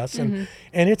success. And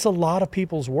it's a lot of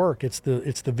people's work. It's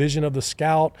the vision of the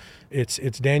scout. It's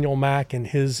Daniel Mack and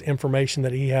his information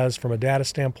that he has from a data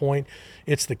standpoint.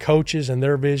 It's the coaches and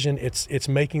their vision. It's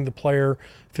making the player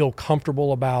feel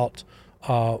comfortable about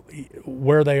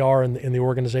where they are in the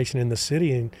organization, in the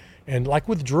city. And like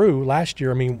with Drew last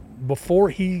year, I mean, before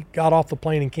he got off the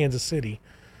plane in Kansas City,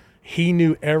 he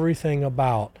knew everything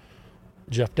about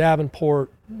Jeff Davenport,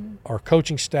 our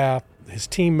coaching staff, his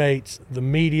teammates, the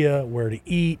media, where to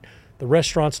eat, the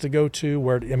restaurants to go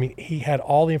to, he had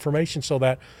all the information so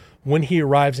that when he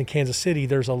arrives in Kansas City,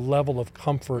 there's a level of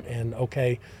comfort and,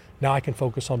 okay, now I can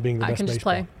focus on being the best can just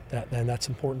baseball. play. And that's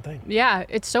an important thing. Yeah,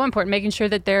 it's so important, making sure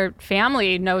that their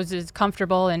family knows is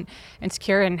comfortable and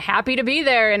secure and happy to be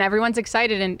there, and everyone's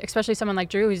excited. And especially someone like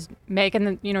Drew, who's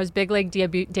making his big league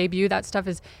debut. That stuff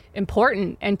is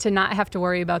important, and to not have to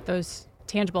worry about those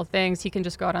tangible things, he can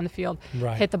just go out on the field,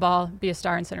 Right. hit the ball, be a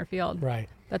star in center field. Right.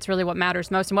 That's really what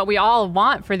matters most and what we all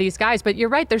want for these guys. But you're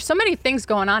right, there's so many things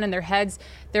going on in their heads.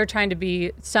 They're trying to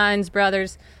be sons,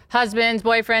 brothers, husbands,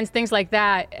 boyfriends, things like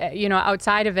that,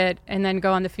 outside of it, and then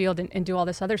go on the field and do all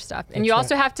this other stuff. And you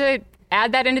also have to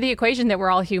add that into the equation that we're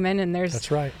all human, and there's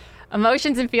That's right.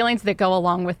 emotions and feelings that go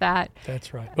along with that.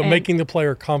 That's right. But making the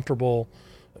player comfortable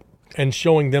and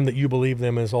showing them that you believe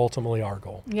them is ultimately our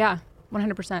goal. Yeah,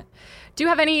 100%. Do you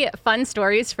have any fun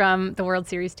stories from the World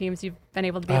Series teams you've been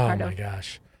able to be a part of? Oh, my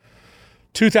gosh.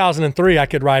 2003, I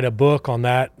could write a book on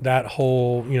that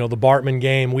whole, the Bartman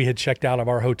game. We had checked out of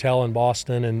our hotel in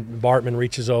Boston, and Bartman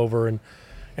reaches over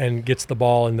and gets the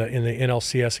ball in the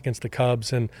NLCS against the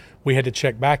Cubs, and we had to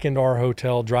check back into our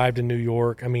hotel, drive to New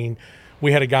York. I mean,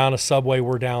 we had a guy on a subway,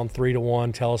 we're down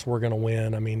 3-1, tell us we're going to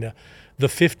win. I mean, the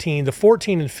 14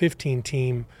 and 15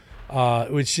 team,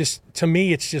 it was just, to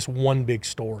me, it's just one big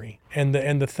story. And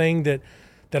the thing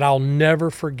that I'll never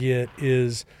forget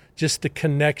is just the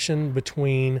connection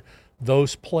between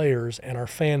those players and our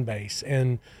fan base,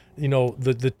 and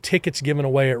the tickets given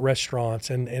away at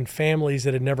restaurants, and families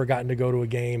that had never gotten to go to a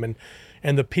game,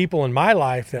 and the people in my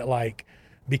life that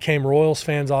became Royals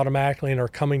fans automatically and are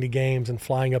coming to games and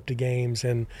flying up to games.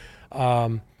 And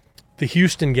the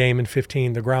Houston game in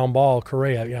 15, the ground ball,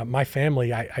 Correa, yeah, my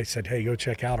family, I said, hey, go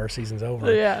check out, our season's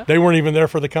over. Yeah. They weren't even there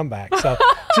for the comeback. So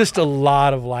just a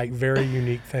lot of very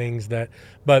unique things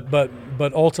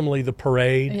but ultimately the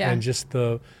parade and just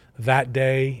that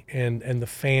day and the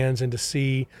fans, and to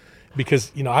see,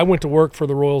 because I went to work for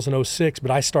the Royals in 06, but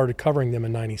I started covering them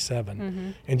in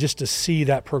 97. And just to see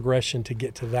that progression to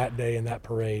get to that day and that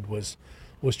parade was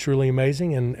truly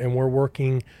amazing, and we're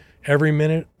working every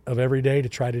minute of every day to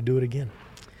try to do it again.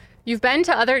 You've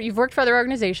worked for other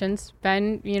organizations,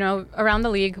 been, around the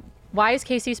league. Why is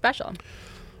KC special?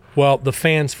 Well, the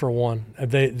fans, for one,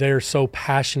 they're so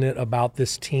passionate about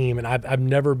this team, and I've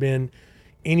never been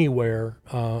anywhere,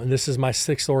 and this is my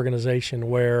 6th organization,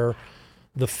 where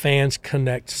the fans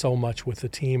connect so much with the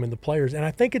team and the players. And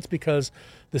I think it's because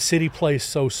the city plays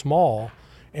so small,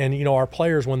 and our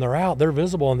players, when they're out, they're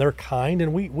visible and they're kind,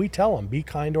 and we tell them, be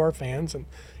kind to our fans,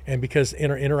 and because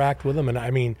interact with them. And I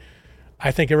mean,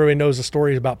 I think everybody knows the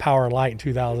stories about Power and Light in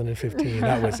 2015.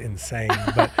 That was insane.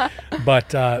 But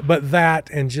that,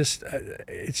 and just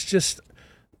it's just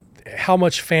how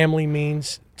much family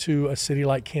means to a city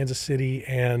like Kansas City.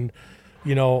 And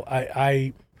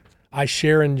I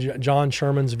share in John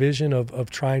Sherman's vision of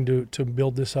trying to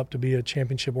build this up to be a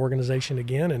championship organization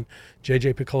again, and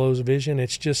JJ Piccolo's vision.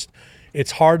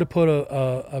 It's hard to put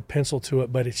a pencil to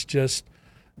it, but it's just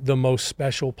the most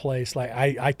special place.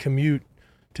 I commute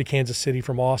to Kansas City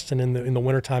from Austin in the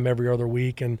wintertime every other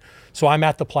week, and so I'm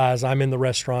at the plaza, I'm in the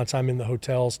restaurants, I'm in the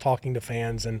hotels talking to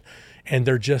fans, and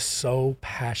they're just so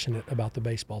passionate about the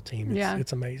baseball team.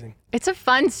 It's amazing. It's a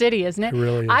fun city, isn't it? It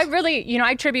really is. I really,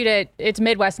 I attribute it's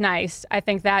Midwest nice. I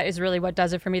think that is really what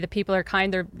does it for me. The people are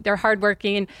kind, they're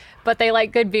hardworking, but they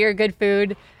like good beer, good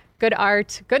food, good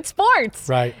art, good sports.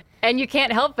 Right. And you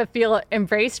can't help but feel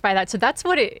embraced by that. So that's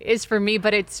what it is for me.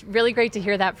 But it's really great to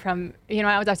hear that from,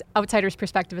 outsider's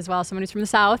perspective as well, someone who's from the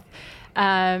South.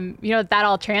 That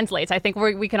all translates. I think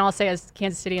we can all say as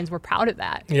Kansas Cityans, we're proud of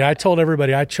that. Yeah, I told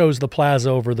everybody I chose the plaza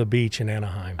over the beach in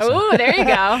Anaheim. So. Oh, there you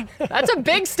go. That's a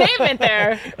big statement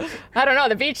there. I don't know.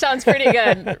 The beach sounds pretty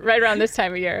good right around this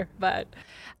time of year. But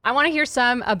I want to hear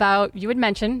some about, you had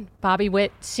mentioned Bobby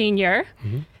Witt Sr.,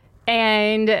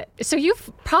 And so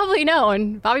you've probably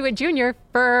known Bobby Witt Jr.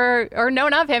 for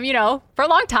a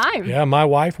long time. Yeah, my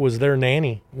wife was their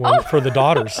nanny for the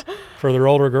daughters, for their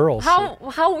older girls.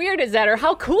 How weird is that, or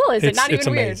how cool is it? Not even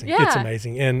amazing. weird. Yeah. It's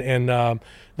amazing. And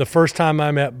the first time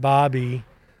I met Bobby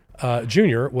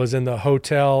Jr. was in the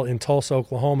hotel in Tulsa,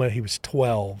 Oklahoma. He was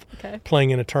 12,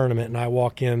 playing in a tournament, and I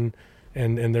walk in,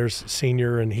 and there's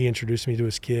Senior, and he introduced me to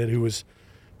his kid who was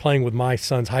playing with my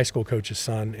son's high school coach's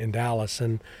son in Dallas,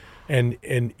 and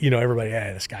everybody,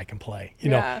 this guy can play.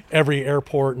 Every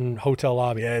airport and hotel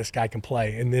lobby, this guy can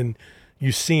play. And then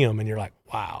you see him and you're like,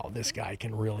 wow, this guy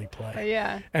can really play.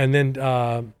 Yeah. And then,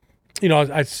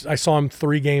 I saw him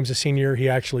 3 games a senior. He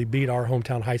actually beat our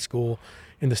hometown high school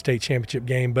in the state championship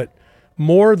game. But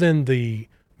more than the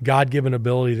God-given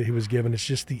ability that he was given, it's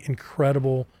just the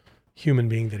incredible human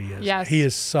being that he is. Yes. He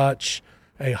is such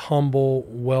a humble,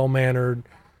 well-mannered,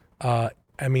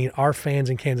 our fans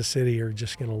in Kansas City are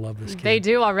just going to love this kid. They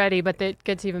do already, but it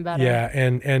gets even better. Yeah,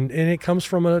 and it comes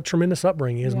from a tremendous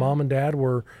upbringing. His mom and dad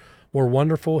were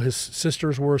wonderful. His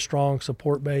sisters were a strong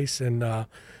support base, and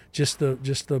just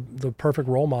the perfect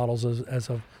role models as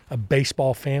a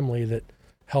baseball family that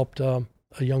helped a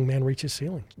young man reach his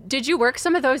ceiling. Did you work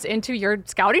some of those into your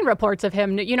scouting reports of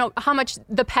him? How much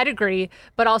the pedigree,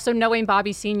 but also knowing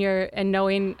Bobby Sr. and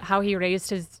knowing how he raised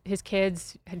his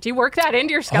kids. Do you work that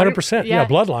into your scouting? 100%. Yeah,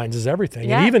 bloodlines is everything.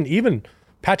 Yeah. And even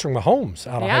Patrick Mahomes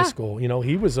out of high school.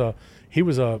 He was a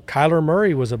Kyler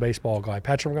Murray was a baseball guy.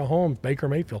 Patrick Mahomes, Baker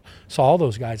Mayfield. Saw all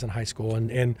those guys in high school.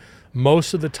 And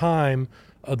most of the time,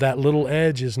 that little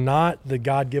edge is not the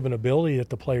God-given ability that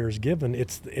the player is given.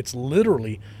 It's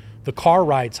literally the car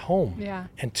rides home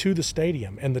and to the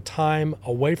stadium, and the time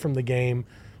away from the game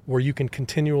where you can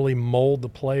continually mold the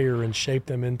player and shape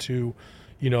them into,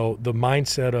 the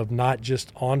mindset of not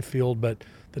just on field, but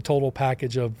the total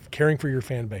package of caring for your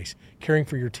fan base, caring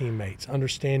for your teammates,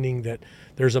 understanding that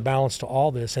there's a balance to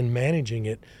all this, and managing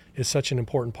it is such an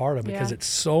important part of it because it's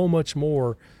so much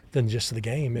more than just the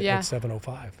game at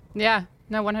 7:05. Yeah.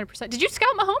 No, 100%. Did you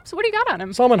scout Mahomes? What do you got on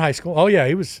him? Saw him in high school. Oh yeah,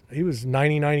 he was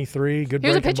 90, 93, good. He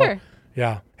was a pitcher. Ball.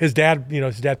 Yeah, his dad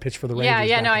pitched for the Rangers.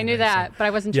 Yeah, I knew that, but I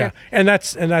wasn't sure. Yeah, and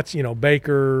that's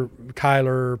Baker,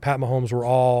 Kyler, Pat Mahomes were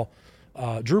all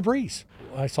Drew Brees.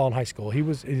 I saw in high school. He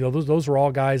was those were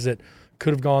all guys that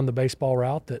could have gone the baseball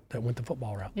route that went the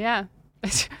football route. Yeah.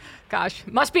 Gosh,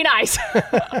 must be nice.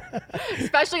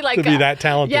 Especially to be that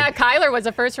talented. Yeah, Kyler was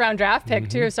a first-round draft pick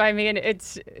too. So I mean,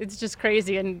 it's just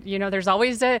crazy. And there's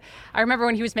always I remember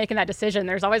when he was making that decision.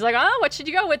 There's always like, oh, what should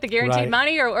you go with, the guaranteed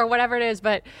money or whatever it is?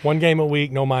 But 1 game a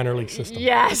week, no minor league system.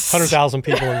 Yes, 100,000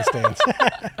 people in the stands.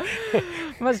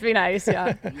 Must be nice.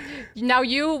 Yeah. Now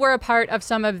you were a part of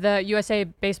some of the USA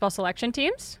baseball selection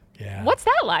teams. Yeah. What's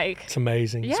that like? It's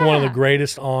amazing. Yeah. It's one of the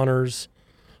greatest honors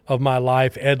of my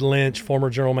life. Ed Lynch, former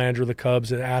general manager of the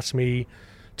Cubs, had asked me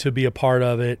to be a part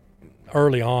of it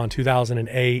early on,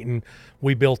 2008, and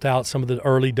we built out some of the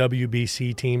early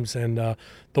WBC teams. And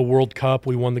the World Cup,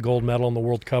 we won the gold medal in the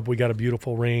World Cup. We got a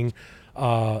beautiful ring.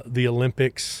 The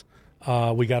Olympics,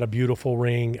 we got a beautiful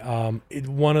ring.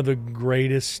 One of the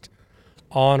greatest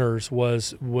honors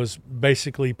was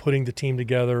basically putting the team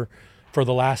together for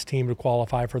the last team to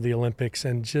qualify for the Olympics,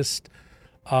 and just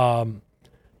I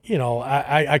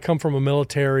come from a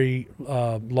military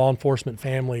law enforcement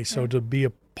family, so to be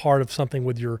a part of something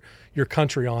with your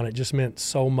country on it just meant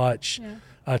so much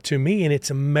to me. And it's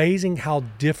amazing how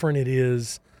different it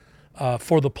is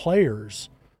for the players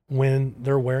when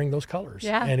they're wearing those colors.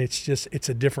 Yeah. And it's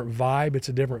a different vibe, it's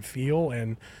a different feel,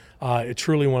 and it's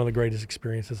truly one of the greatest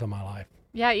experiences of my life.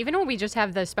 Yeah, even when we just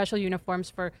have the special uniforms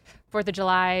for 4th of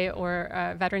July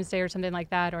or Veterans Day or something like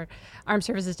that, or Armed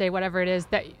Services Day, whatever it is,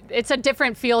 that it's a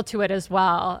different feel to it as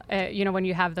well. When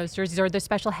you have those jerseys or the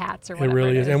special hats or whatever. It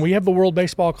really is. And we have the World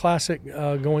Baseball Classic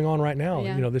going on right now,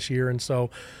 this year, and so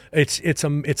it's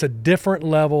a different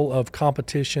level of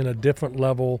competition, a different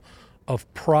level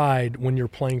of pride when you're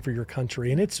playing for your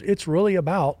country, and it's really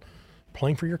about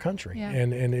playing for your country,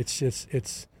 and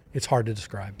it's hard to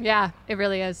describe. Yeah, it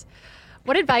really is.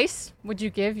 What advice would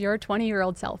you give your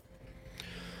 20-year-old self?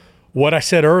 What I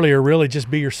said earlier, really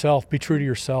just be yourself, be true to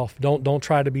yourself. Don't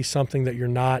try to be something that you're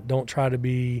not. Don't try to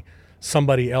be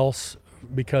somebody else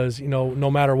because,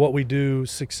 no matter what we do,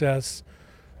 success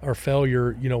or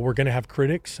failure, we're going to have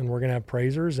critics and we're going to have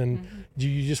praisers, and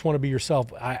you just want to be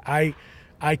yourself.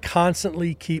 I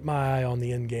constantly keep my eye on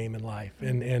the end game in life.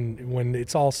 And when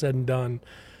it's all said and done,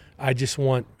 I just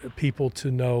want people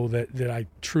to know that I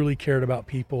truly cared about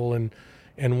people and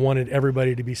wanted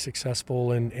everybody to be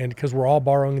successful. And because we're all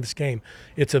borrowing this game.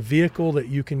 It's a vehicle that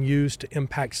you can use to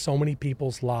impact so many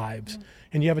people's lives.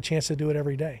 And you have a chance to do it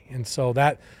every day. And so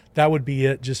that would be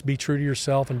it. Just be true to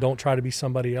yourself and don't try to be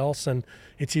somebody else. And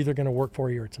it's either going to work for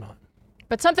you or it's not.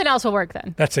 But something else will work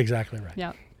then. That's exactly right.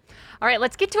 Yeah. All right,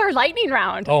 let's get to our lightning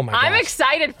round. Oh, my gosh. I'm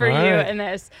excited for you in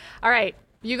this. All right,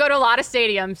 you go to a lot of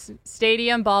stadiums.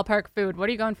 Stadium, ballpark, food. What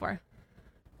are you going for?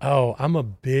 Oh, I'm a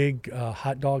big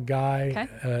hot dog guy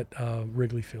at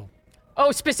Wrigley Field.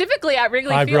 Oh, specifically at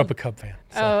Wrigley Field? I grew up a Cub fan.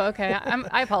 So. Oh, okay.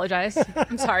 I apologize.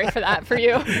 I'm sorry for that for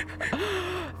you.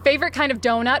 Favorite kind of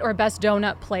donut or best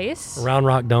donut place? Round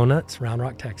Rock Donuts, Round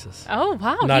Rock, Texas. Oh,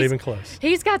 wow. Not even close.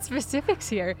 He's got specifics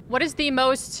here. What is the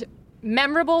most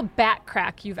memorable bat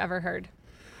crack you've ever heard?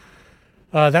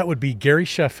 That would be Gary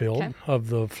Sheffield of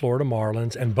the Florida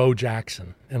Marlins and Bo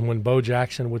Jackson. And when Bo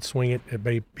Jackson would swing it at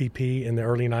BP in the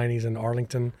early 90s in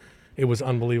Arlington, it was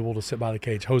unbelievable to sit by the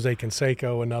cage. Jose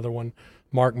Canseco, another one.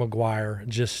 Mark McGuire,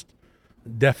 just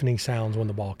deafening sounds when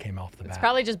the ball came off the bat. It's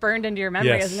probably just burned into your memory,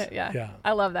 Yes. isn't it? Yeah.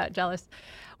 I love that. Jealous.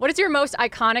 What is your most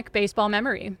iconic baseball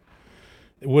memory?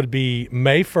 It would be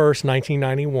May 1st,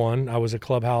 1991. I was a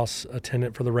clubhouse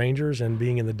attendant for the Rangers, and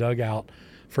being in the dugout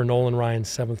for Nolan Ryan's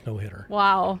 7th no-hitter.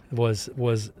 Wow. Was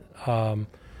one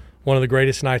of the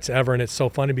greatest nights ever. And it's so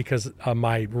funny because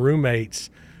my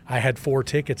roommates, I had 4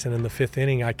 tickets, and in the 5th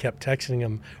inning, I kept texting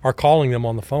them or calling them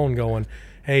on the phone going,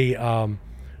 hey,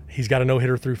 he's got a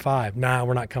no-hitter through 5. Nah,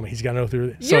 we're not coming. He's got a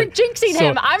no-hitter. You're jinxing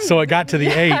him. So it got to the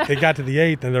 8th. It got to the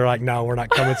 8th, and they're like, no, we're not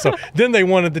coming. So then they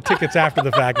wanted the tickets after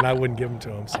the fact, and I wouldn't give them to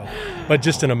them. So, but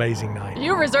just an amazing night.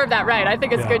 You reserved that right. I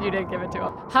think it's good you didn't give it to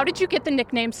him. How did you get the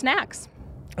nickname Snacks?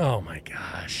 Oh, my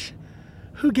gosh.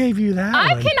 Who gave you that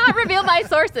I one? cannot reveal my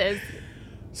sources.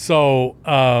 So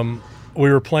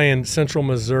we were playing Central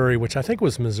Missouri, which I think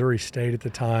was Missouri State at the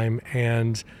time,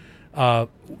 and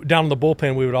down in the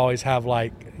bullpen, we would always have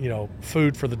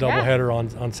food for the doubleheader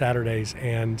on Saturdays,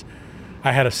 and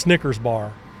I had a Snickers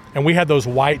bar, and we had those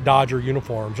white Dodger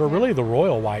uniforms, or really the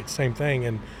Royal white, same thing,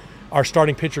 and our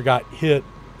starting pitcher got hit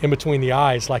in between the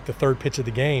eyes like the 3rd pitch of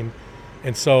the game,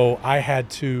 and so I had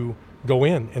to go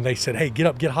in, and they said, hey, get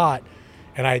up, get hot,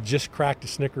 and I had just cracked a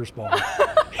Snickers bar,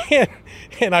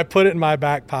 and I put it in my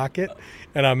back pocket,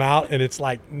 and I'm out, and it's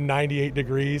like 98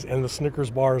 degrees, and the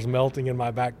Snickers bar is melting in my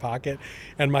back pocket,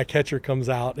 and my catcher comes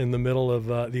out in the middle of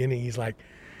the inning. He's like,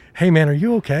 hey, man, are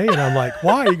you okay? And I'm like,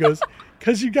 why? He goes,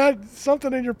 because you got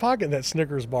something in your pocket, and that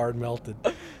Snickers bar had melted.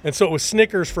 And so it was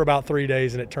Snickers for about 3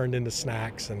 days, and it turned into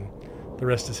snacks, and the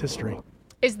rest is history.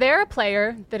 Is there a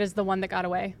player that is the one that got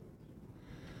away?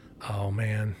 Oh,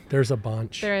 man, there's a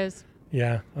bunch. There is.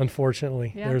 Yeah,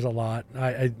 unfortunately, there's a lot.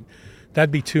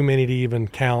 That'd be too many to even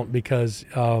count because,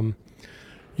 first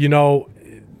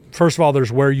of all,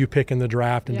 there's where you pick in the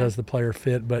draft and does the player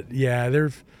fit. But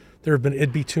there have been.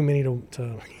 It'd be too many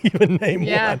to even name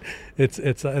one.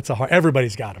 It's a hard.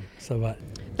 Everybody's got them. So, but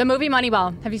the movie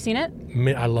Moneyball. Have you seen it?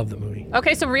 I love the movie.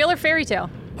 Okay, so real or fairy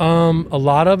tale? A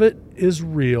lot of it is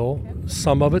real.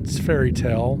 Some of it's fairy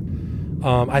tale.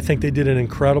 I think they did an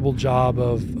incredible job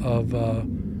of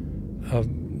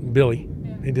Billy.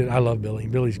 He did. I love Billy.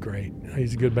 Billy's great.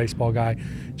 He's a good baseball guy.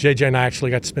 JJ and I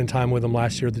actually got to spend time with him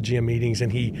last year at the GM meetings,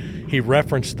 and he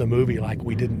referenced the movie like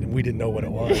we didn't know what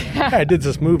it was. Hey, I did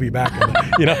this movie back in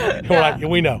the, we're like,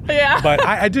 we know. Yeah. But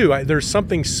I do. There's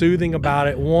something soothing about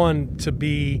it. One, to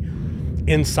be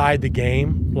inside the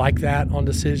game like that on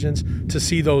decisions, to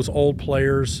see those old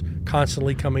players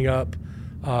constantly coming up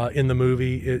in the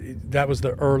movie. That was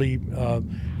the early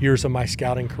years of my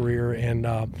scouting career, and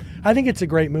I think it's a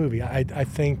great movie. I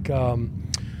think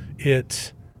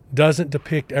it doesn't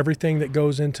depict everything that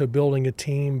goes into building a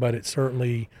team, but it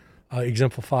certainly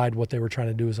exemplified what they were trying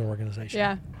to do as an organization.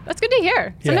 Yeah, that's good to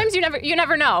hear. Sometimes you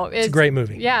never know. It's a great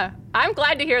movie. Yeah, I'm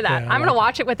glad to hear that. Yeah, I'm going to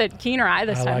watch it with a keener eye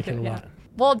this time. I like it a lot.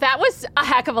 Well, that was a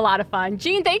heck of a lot of fun.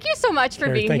 Gene, thank you so much for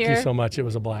being Thank here. you so much. It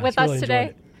was a blast. With really us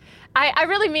today. I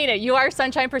really mean it. You are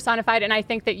sunshine personified, and I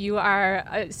think that you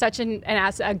are such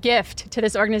a gift to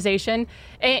this organization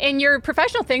in your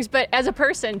professional things, but as a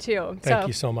person too. Thank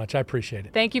you so much. I appreciate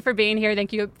it. Thank you for being here.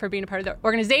 Thank you for being a part of the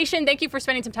organization. Thank you for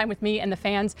spending some time with me and the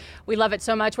fans. We love it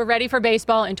so much. We're ready for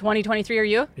baseball in 2023. Are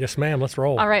you? Yes, ma'am. Let's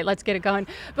roll. All right, let's get it going.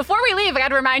 Before we leave, I got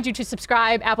to remind you to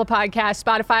subscribe, Apple Podcasts,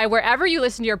 Spotify, wherever you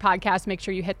listen to your podcast. Make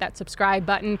sure you hit that subscribe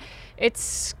button.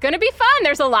 It's going to be fun.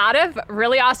 There's a lot of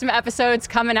really awesome episodes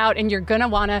coming out, and you're going to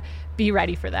want to be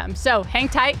ready for them. So hang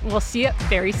tight. We'll see you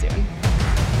very soon.